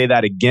hearing you say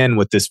that again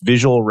with this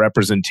visual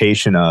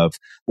representation of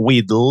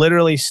we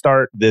literally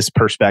start this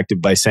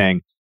perspective by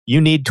saying you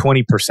need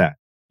 20%.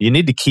 You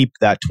need to keep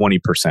that 20%.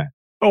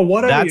 Oh,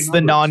 what are That's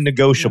the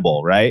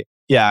non-negotiable, right?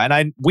 Yeah,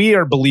 and we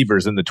are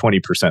believers in the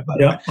 20%, by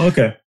the way.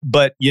 Okay.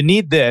 But you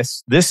need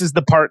this. This is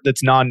the part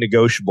that's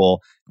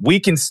non-negotiable. We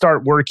can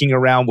start working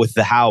around with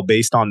the how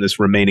based on this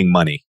remaining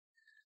money.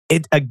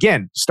 It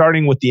again,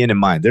 starting with the end in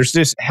mind. There's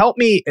this, help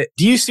me.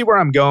 Do you see where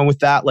I'm going with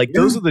that? Like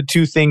those are the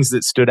two things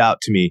that stood out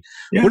to me.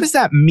 Yeah. What does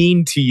that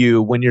mean to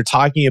you when you're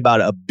talking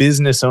about a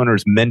business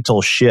owner's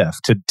mental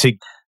shift to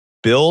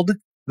build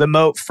the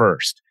moat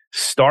first?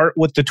 Start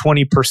with the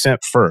 20%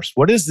 first.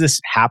 What is this?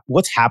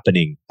 What's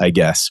happening, I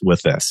guess,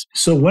 with this?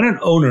 So when an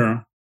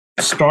owner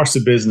starts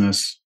a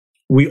business,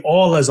 we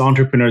all as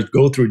entrepreneurs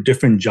go through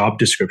different job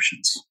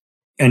descriptions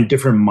and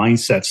different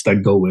mindsets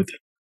that go with it.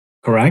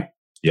 Correct?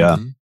 Yeah.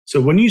 Mm-hmm.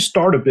 So when you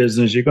start a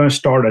business, you're going to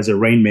start as a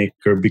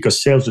rainmaker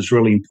because sales is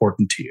really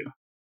important to you.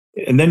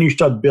 And then you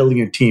start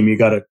building a team. You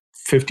got a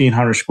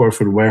 1,500 square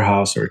foot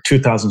warehouse or a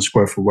 2,000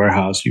 square foot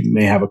warehouse. You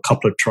may have a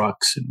couple of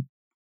trucks and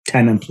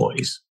 10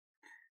 employees.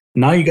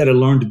 Now you got to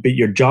learn to be,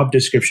 your job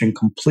description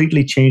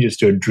completely changes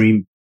to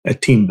a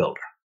team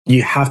builder.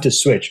 You have to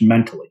switch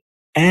mentally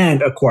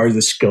and acquire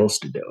the skills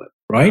to do it,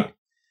 right?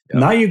 Yeah.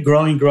 Now you're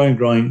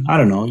growing. I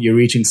don't know, you're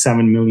reaching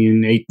 7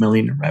 million, 8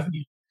 million in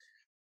revenue.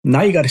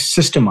 Now you got to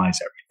systemize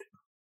everything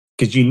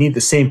because you need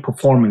the same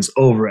performance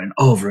over and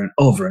over and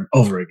over and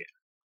over again.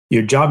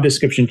 Your job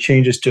description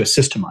changes to a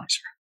systemizer.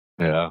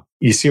 Yeah.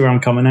 You see where I'm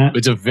coming at?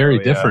 It's a very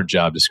different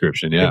job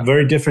description. Yeah. A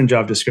very different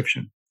job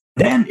description.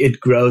 Then it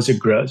grows.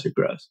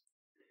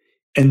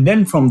 And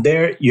then from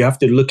there, you have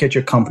to look at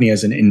your company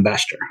as an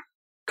investor,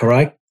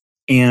 correct?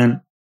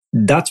 And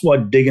that's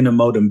what digging a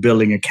moat and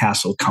building a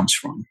castle comes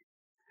from.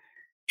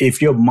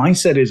 If your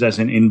mindset is as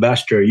an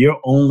investor, your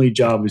only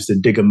job is to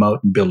dig a moat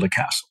and build a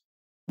castle.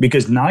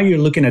 Because now you're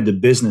looking at the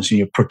business and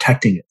you're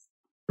protecting it,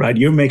 right?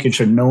 You're making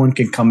sure no one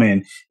can come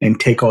in and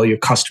take all your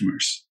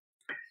customers.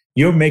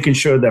 You're making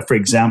sure that, for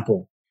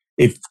example,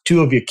 if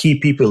two of your key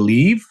people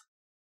leave,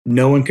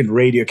 no one can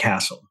raid your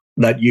castle,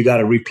 that you got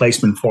a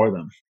replacement for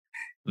them.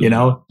 You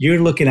know, you're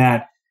looking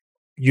at,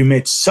 you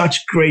made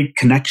such great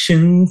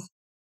connections,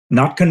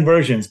 not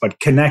conversions, but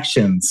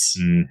connections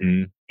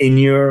in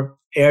your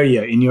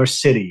area, in your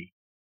city,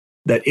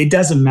 that it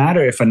doesn't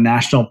matter if a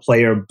national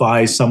player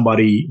buys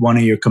somebody, one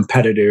of your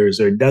competitors,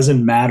 or it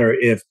doesn't matter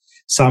if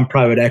some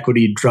private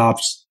equity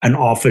drops an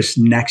office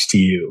next to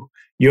you.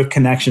 Your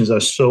connections are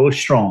so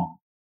strong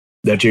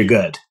that you're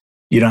good.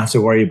 You don't have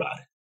to worry about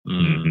it.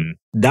 Mm-hmm.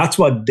 That's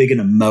what digging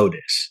a moat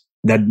is,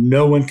 that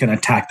no one can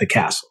attack the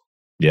castle.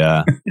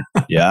 Yeah.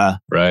 Yeah.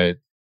 Right.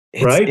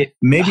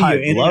 Maybe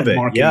your internet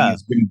marketing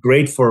has been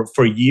great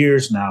for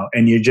years now,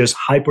 and you're just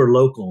hyper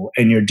local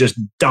and you're just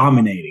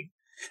dominating.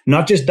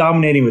 Not just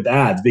dominating with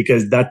ads,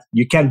 because that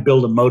you can't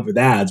build a moat with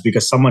ads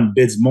because someone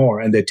bids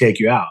more and they take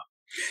you out.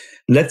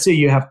 Let's say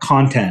you have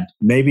content.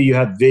 Maybe you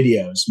have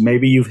videos.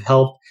 Maybe you've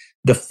helped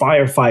the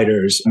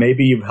firefighters.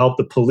 Maybe you've helped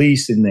the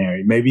police in there.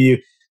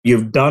 Maybe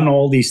you've done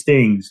all these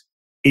things.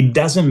 It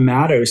doesn't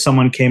matter if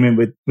someone came in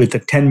with a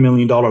 $10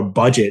 million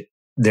budget.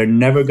 They're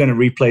never going to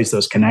replace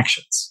those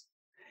connections.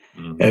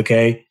 Mm-hmm.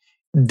 Okay.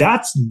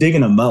 That's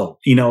digging a moat.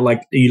 You know,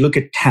 like you look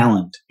at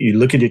talent, you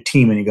look at your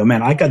team and you go,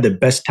 man, I got the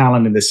best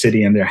talent in the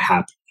city and they're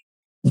happy.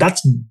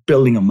 That's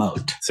building a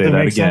moat. Say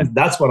that again. Sense?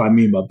 That's what I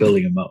mean by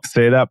building a moat.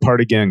 Say that part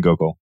again,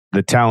 Gokul.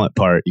 The talent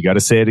part. You got to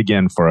say it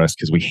again for us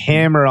because we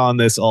hammer on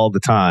this all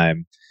the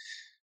time.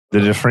 The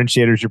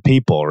differentiator is your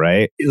people,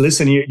 right?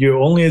 Listen, you're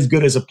only as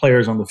good as the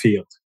players on the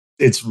field.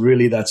 It's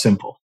really that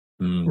simple.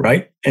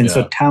 Right? And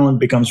so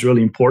talent becomes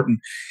really important.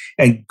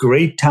 And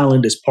great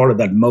talent is part of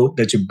that moat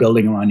that you're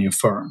building around your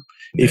firm.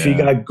 If you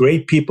got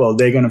great people,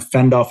 they're going to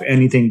fend off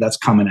anything that's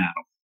coming at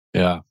them.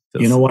 Yeah.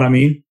 You know what I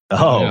mean?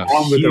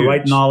 Along with the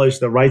right knowledge,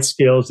 the right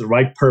skills, the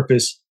right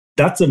purpose.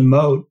 That's a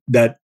moat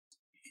that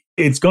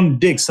it's going to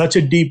dig such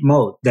a deep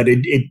moat that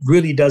it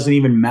really doesn't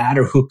even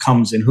matter who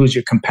comes and who's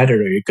your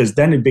competitor, because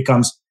then it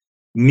becomes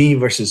me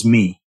versus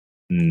me.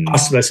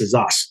 Us versus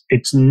us.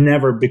 It's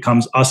never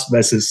becomes us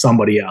versus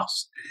somebody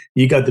else.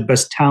 You got the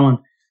best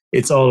talent.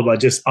 It's all about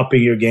just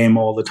upping your game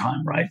all the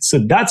time, right? So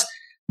that's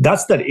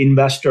that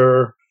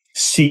investor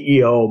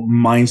CEO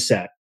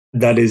mindset.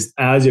 That is,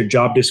 as your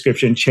job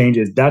description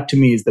changes, that to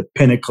me is the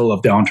pinnacle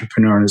of the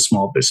entrepreneur and the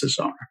small business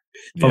owner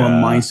from a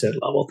mindset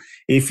level.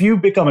 If you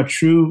become a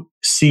true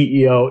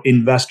CEO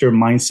investor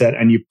mindset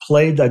and you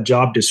play that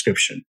job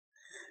description,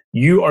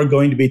 you are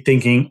going to be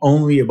thinking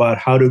only about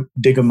how to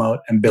dig a moat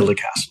and build a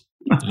castle.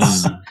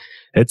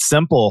 It's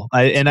simple.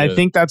 I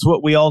think that's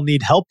what we all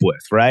need help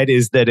with, right?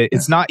 Is that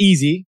it's not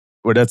easy,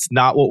 or that's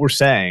not what we're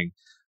saying,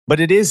 but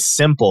it is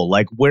simple.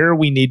 Like where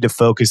we need to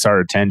focus our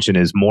attention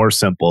is more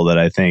simple that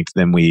I think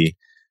than we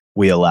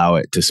allow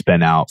it to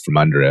spin out from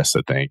under us,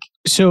 I think.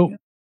 So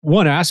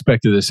one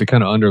aspect of this that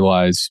kind of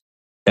underlies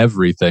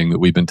everything that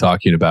we've been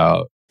talking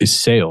about is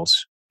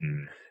sales.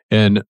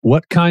 And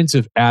what kinds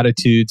of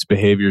attitudes,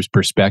 behaviors,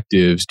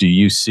 perspectives do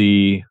you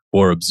see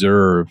or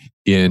observe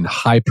in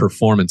high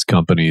performance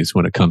companies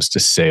when it comes to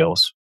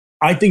sales?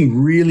 I think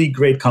really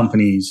great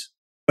companies,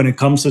 when it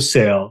comes to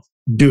sales,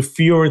 do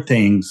fewer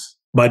things,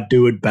 but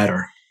do it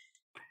better.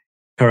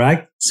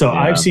 Correct? So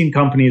I've seen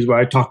companies where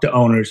I talk to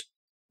owners,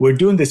 we're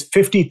doing this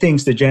 50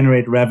 things to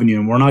generate revenue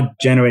and we're not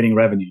generating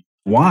revenue.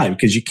 Why?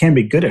 Because you can't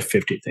be good at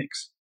 50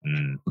 things.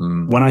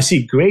 When I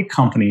see great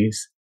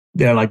companies,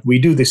 they're like, we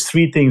do these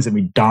 3 things and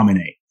we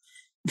dominate.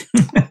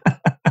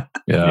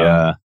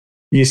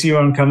 You see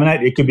where I'm coming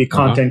at? It could be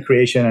content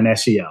creation and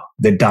SEO.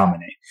 They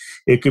dominate.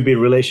 It could be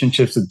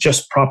relationships with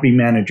just property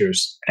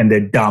managers and they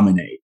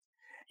dominate.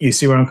 You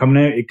see where I'm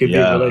coming at? It could be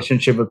a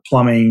relationship with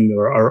plumbing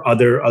or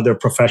other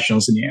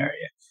professionals in the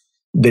area.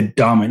 They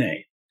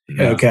dominate.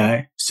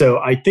 Okay. So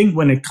I think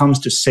when it comes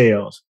to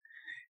sales,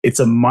 it's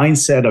a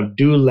mindset of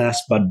do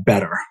less, but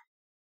better.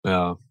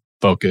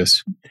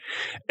 Focus.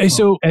 And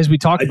so as we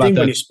talk about that,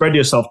 when you spread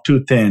yourself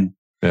too thin,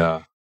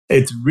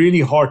 it's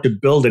really hard to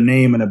build a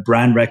name and a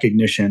brand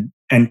recognition.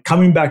 And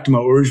coming back to my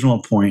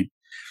original point,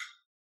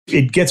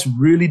 it gets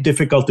really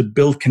difficult to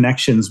build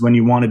connections when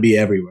you want to be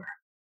everywhere.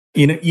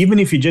 Even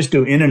if you just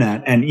do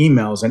internet and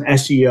emails and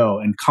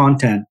SEO and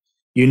content,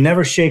 you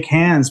never shake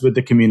hands with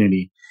the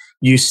community.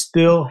 You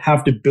still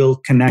have to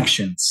build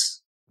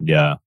connections.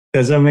 Yeah.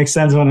 Does that make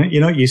sense?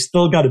 You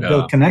still got to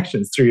build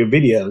connections through your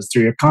videos,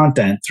 through your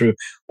content, through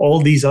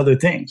all these other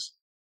things,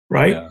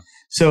 right? Yeah.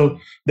 So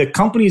the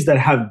companies that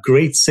have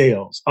great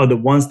sales are the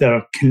ones that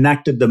are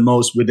connected the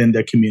most within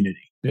their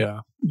community. Yeah.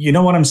 You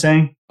know what I'm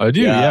saying? I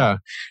do, yeah.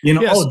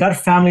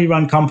 That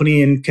family-run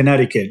company in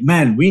Connecticut,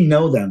 man, we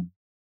know them.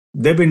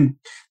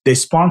 They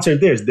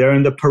sponsored this. They're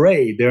in the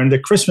parade. They're in the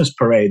Christmas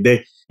parade.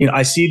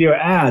 I see their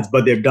ads,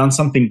 but they've done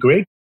something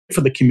great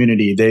for the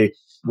community. They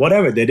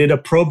did a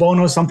pro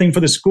bono something for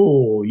the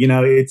school.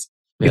 It's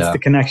the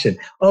connection.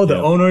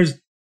 The owners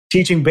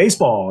teaching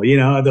baseball,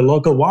 the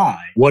local Y,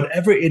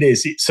 whatever it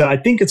is. So I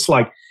think it's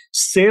like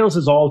sales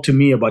is all to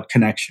me about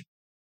connection.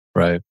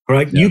 Right.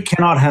 Yeah. You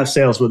cannot have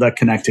sales without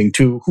connecting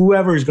to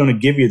whoever is going to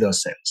give you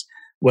those sales,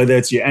 whether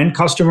it's your end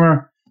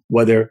customer,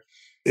 whether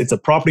it's a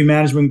property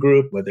management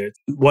group, whether it's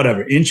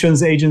whatever,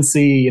 insurance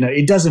agency,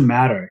 it doesn't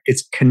matter.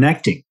 It's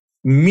connecting,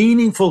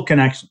 meaningful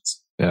connections.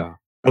 Yeah.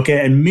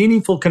 Okay. And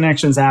meaningful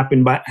connections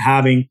happen by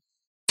having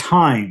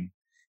time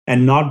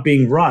and not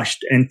being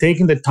rushed and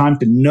taking the time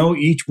to know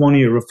each one of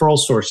your referral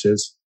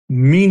sources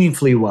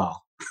meaningfully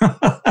well.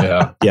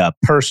 Yeah.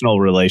 Personal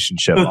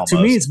relationship. So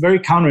to me, it's very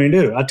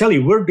counterintuitive. I'll tell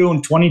you, we're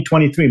doing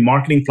 2023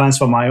 marketing plans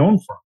for my own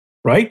firm,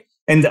 right?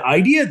 And the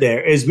idea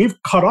there is we've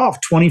cut off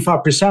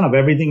 25% of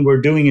everything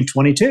we're doing in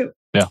 22.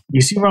 Yeah.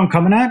 You see where I'm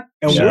coming at?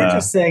 And we're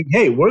just saying,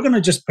 hey, we're going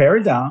to just pare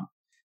it down,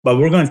 but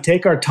we're going to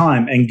take our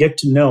time and get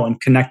to know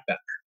and connect better.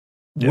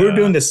 Yeah. We're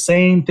doing the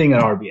same thing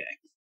at RBA.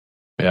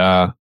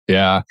 Yeah.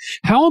 Yeah.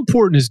 How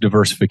important is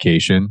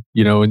diversification?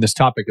 In this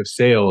topic of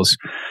sales,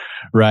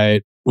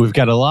 right? We've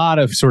got a lot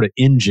of sort of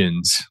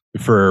engines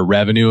for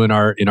revenue in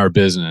our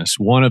business.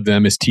 One of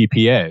them is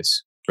TPAs,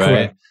 right?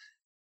 Correct.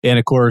 And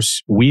of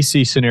course, we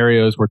see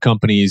scenarios where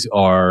companies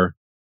are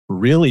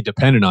really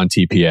dependent on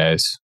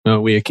TPAs.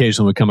 We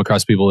occasionally come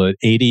across people that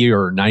 80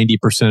 or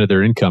 90% of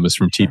their income is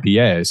from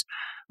TPAs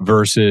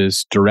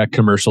versus direct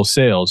commercial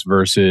sales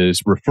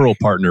versus referral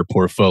partner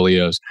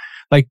portfolios.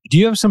 Like, do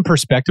you have some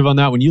perspective on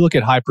that? When you look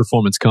at high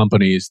performance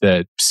companies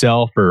that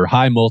sell for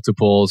high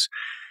multiples,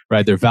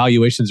 right? Their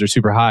valuations are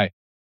super high.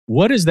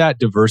 What does that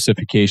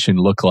diversification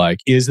look like?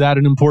 Is that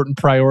an important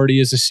priority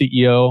as a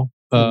CEO?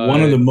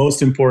 One of the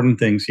most important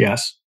things,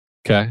 yes.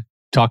 Okay.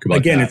 Talk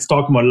about that.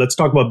 Let's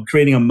talk about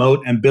creating a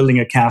moat and building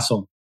a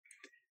castle.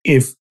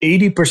 If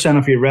 80%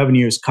 of your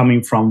revenue is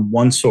coming from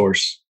one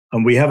source,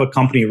 and we have a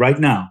company right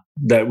now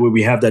that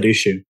we have that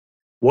issue,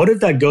 what if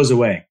that goes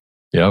away?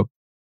 Yep.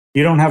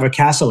 You don't have a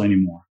castle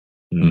anymore.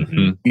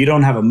 Mm-hmm. You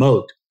don't have a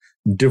moat.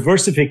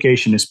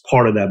 Diversification is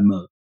part of that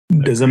moat.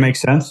 Does that make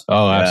sense?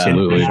 Oh,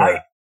 absolutely.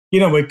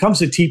 When it comes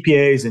to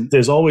TPAs, and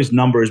there's always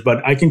numbers,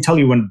 but I can tell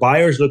you when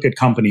buyers look at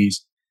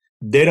companies,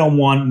 they don't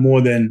want more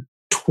than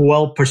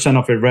 12%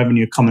 of their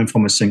revenue coming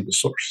from a single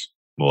source.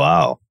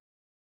 Wow.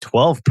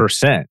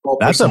 12%.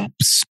 That's a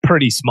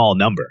pretty small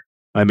number.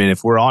 I mean,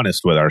 if we're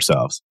honest with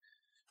ourselves.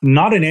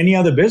 Not in any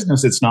other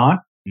business, it's not.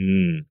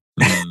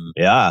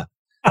 Yeah.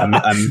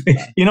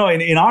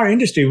 In our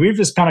industry, we've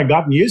just kind of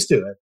gotten used to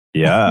it.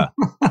 Yeah.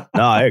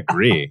 No, I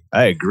agree.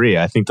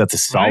 I think that's a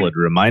solid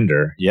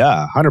reminder.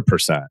 Yeah,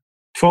 100%.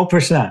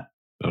 12%.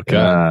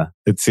 Okay.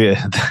 It's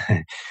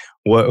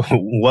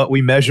what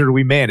we measure,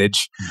 we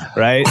manage,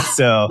 right?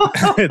 So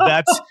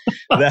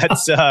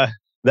that's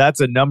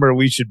a number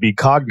we should be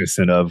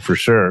cognizant of for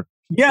sure.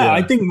 Yeah,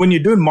 I think when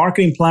you're doing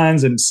marketing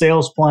plans and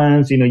sales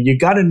plans, you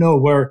got to know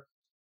where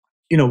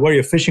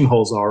your fishing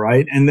holes are,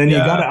 right? And then you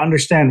got to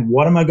understand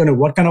what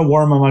kind of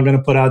worm am I going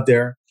to put out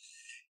there?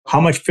 How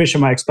much fish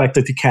am I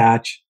expected to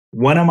catch?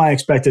 When am I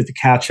expected to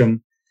catch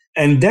them?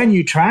 And then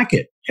you track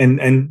it.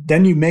 And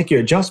then you make your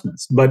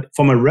adjustments. But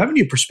from a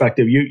revenue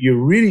perspective,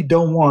 you really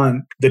don't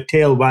want the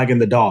tail wagging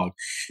the dog.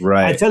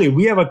 Right. I tell you,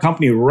 we have a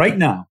company right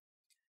now,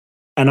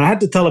 and I had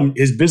to tell him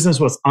his business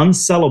was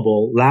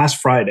unsellable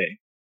last Friday.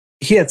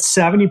 He had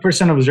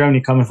 70% of his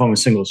revenue coming from a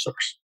single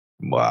source.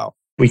 Wow.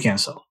 We can't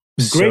sell.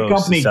 Great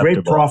company,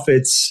 great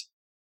profits,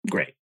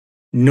 great.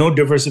 No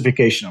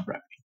diversification of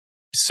revenue.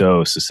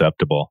 So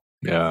susceptible.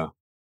 Yeah.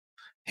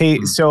 Hey,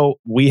 so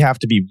we have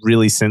to be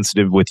really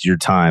sensitive with your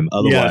time.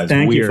 Otherwise, yeah,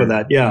 thank you for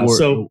that. Yeah.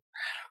 So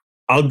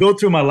I'll go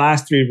through my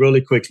last three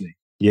really quickly.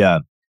 Yeah.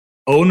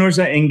 Owners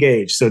are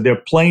engaged. So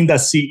they're playing that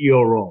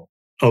CEO role.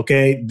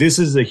 Okay. This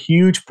is a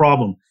huge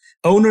problem.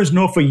 Owners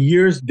know for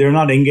years they're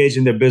not engaged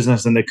in their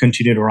business and they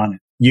continue to run it.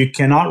 You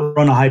cannot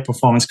run a high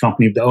performance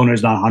company if the owner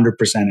is not 100%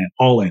 in,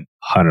 all in.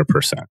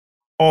 100%.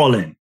 All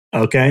in.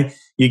 Okay.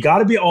 You got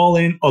to be all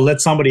in or let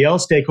somebody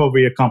else take over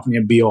your company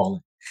and be all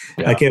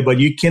in. Yeah. Okay. But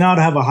you cannot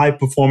have a high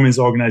performance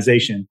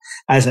organization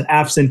as an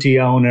absentee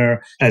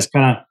owner, as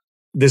kind of,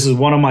 this is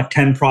one of my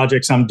 10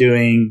 projects I'm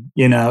doing.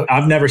 You know,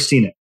 I've never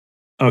seen it.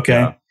 Okay.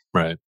 Yeah,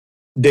 right.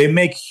 They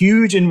make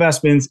huge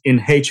investments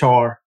in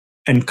HR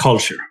and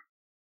culture.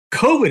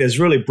 COVID has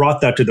really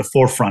brought that to the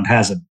forefront,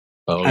 hasn't it?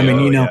 Oh, I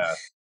mean,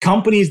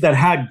 companies that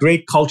had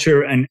great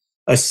culture and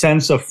a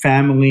sense of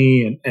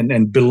family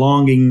and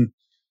belonging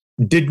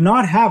did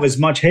not have as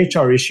much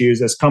HR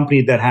issues as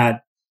companies that had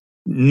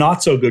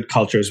not so good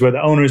cultures, where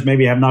the owners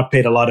maybe have not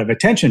paid a lot of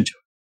attention to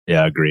it.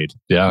 Yeah, agreed.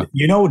 Yeah.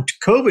 You know,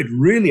 COVID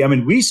really, I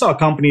mean, we saw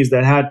companies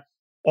that had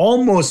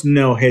almost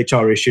no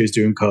HR issues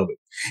during COVID.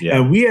 Yeah.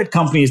 And we had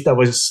companies that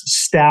was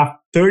staffed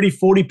 30,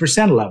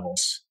 40%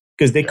 levels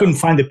because they couldn't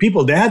find the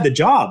people. They had the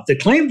job. The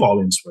claim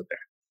volumes were there.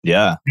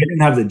 Yeah. They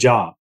didn't have the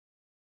job.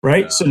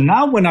 Right. Yeah. So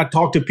now when I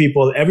talk to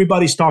people,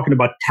 everybody's talking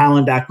about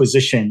talent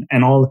acquisition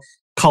and all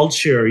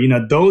culture. You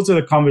know, those are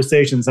the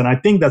conversations. And I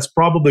think that's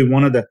probably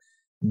one of the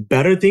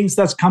better things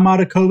that's come out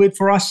of COVID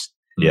for us.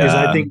 Yeah. Because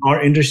I think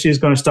our industry is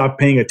going to start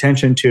paying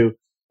attention to,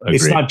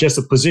 it's not just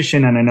a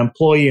position and an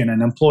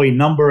employee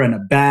number and a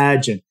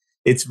badge. And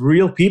it's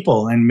real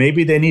people. And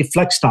maybe they need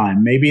flex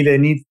time. Maybe they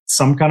need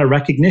some kind of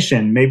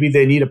recognition. Maybe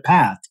they need a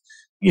path,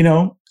 you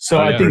know? So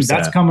I think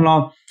that's coming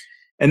along.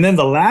 And then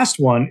the last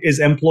one is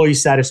employee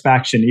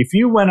satisfaction. If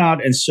you went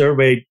out and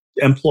surveyed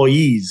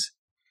employees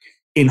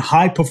in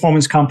high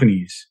performance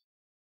companies,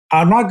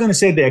 I'm not going to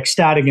say they're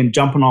ecstatic and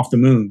jumping off the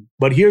moon,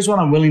 but here's what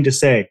I'm willing to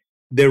say.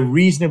 They're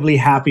reasonably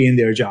happy in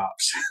their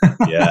jobs.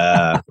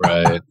 Yeah,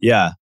 right.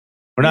 Yeah.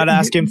 We're not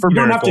asking for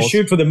miracles. You don't have to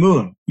shoot for the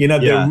moon. You know,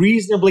 they're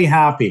reasonably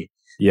happy.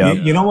 Yeah.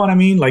 You know what I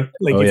mean? Like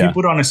if you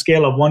put on a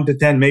scale of 1 to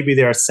 10, maybe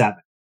they're a 7.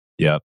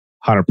 Yeah.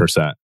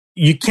 100%.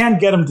 You can't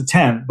get them to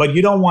 10, but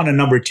you don't want a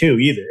number 2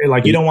 either.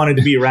 Like you don't want it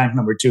to be ranked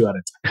number 2 out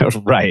of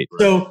 10. Right.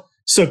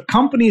 So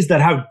companies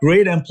that have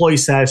great employee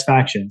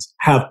satisfactions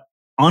have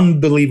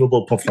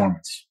unbelievable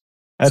performance.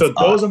 So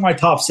those are my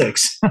top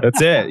 6. That's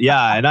it.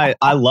 Yeah. And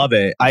I love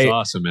it. That's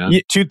awesome, man.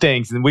 2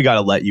 things, and we got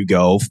to let you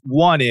go.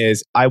 One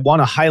is I want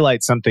to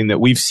highlight something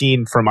that we've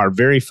seen from our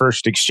very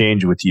first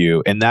exchange with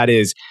you. And that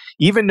is,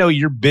 even though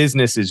your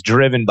business is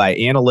driven by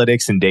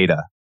analytics and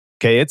data,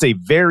 okay, it's a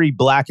very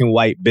black and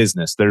white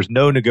business. There's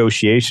no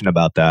negotiation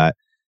about that.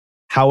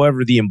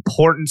 However, the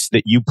importance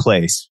that you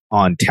place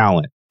on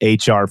talent,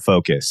 HR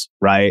focus,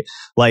 right?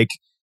 Like,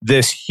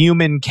 this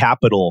human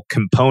capital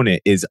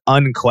component is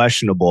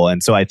unquestionable.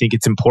 And so I think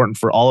it's important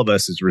for all of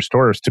us as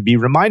restorers to be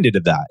reminded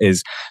of that.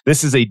 Is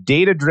this is a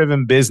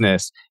data-driven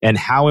business and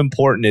how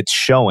important it's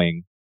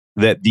showing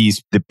that the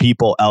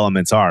people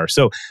elements are.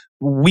 So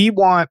we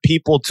want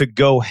people to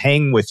go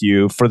hang with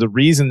you for the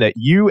reason that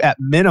you at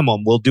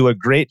minimum will do a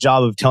great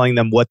job of telling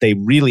them what they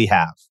really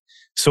have.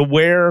 So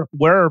where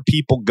are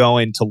people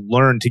going to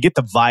learn to get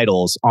the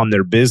vitals on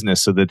their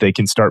business so that they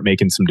can start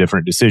making some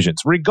different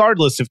decisions,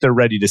 regardless if they're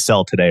ready to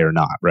sell today or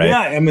not, right? Yeah,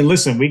 I mean,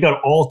 listen, we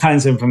got all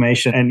kinds of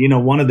information. And, you know,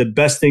 one of the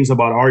best things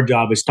about our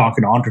job is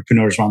talking to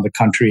entrepreneurs around the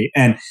country.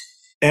 And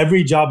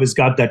every job has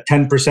got that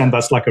 10%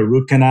 that's like a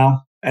root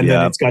canal. And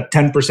then it's got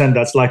 10%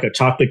 that's like a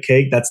chocolate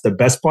cake. That's the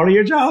best part of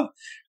your job,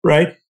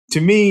 right? To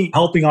me,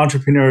 helping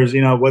entrepreneurs, you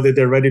know, whether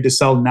they're ready to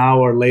sell now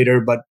or later,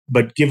 but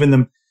giving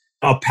them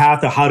a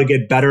path of how to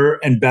get better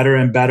and better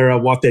and better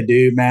at what they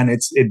do, man,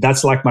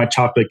 that's like my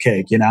chocolate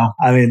cake, you know?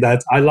 I mean,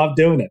 I love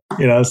doing it,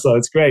 you know, so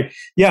it's great.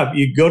 Yeah,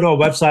 you go to our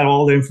website,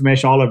 all the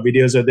information, all our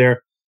videos are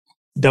there,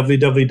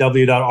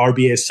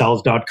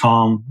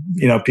 www.rbasells.com.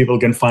 You know, people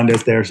can find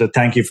us there. So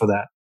thank you for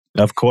that.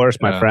 Of course,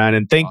 my friend.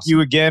 And thank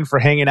you again for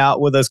hanging out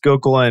with us,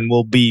 Gokul. And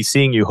we'll be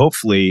seeing you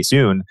hopefully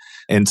soon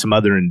in some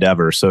other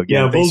endeavors. So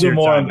again, we'll do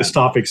more on this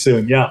topic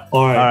soon. Yeah.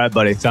 All right. All right,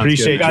 buddy.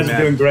 Appreciate you. Guys are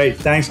doing great.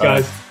 Thanks,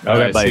 guys. All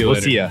right, buddy. We'll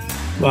see you.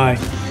 Bye.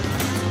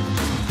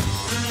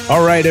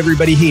 All right,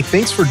 everybody. Hey,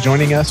 thanks for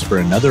joining us for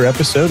another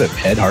episode of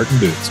Head, Heart, and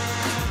Boots.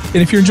 And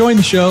if you're enjoying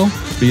the show,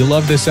 or you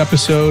love this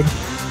episode,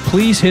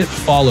 please hit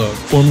follow,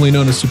 formerly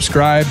known as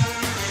subscribe,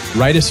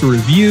 write us a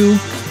review,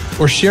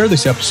 or share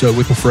this episode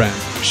with a friend.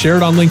 Share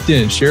it on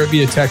LinkedIn, share it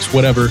via text,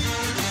 whatever.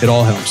 It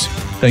all helps.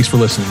 Thanks for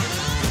listening.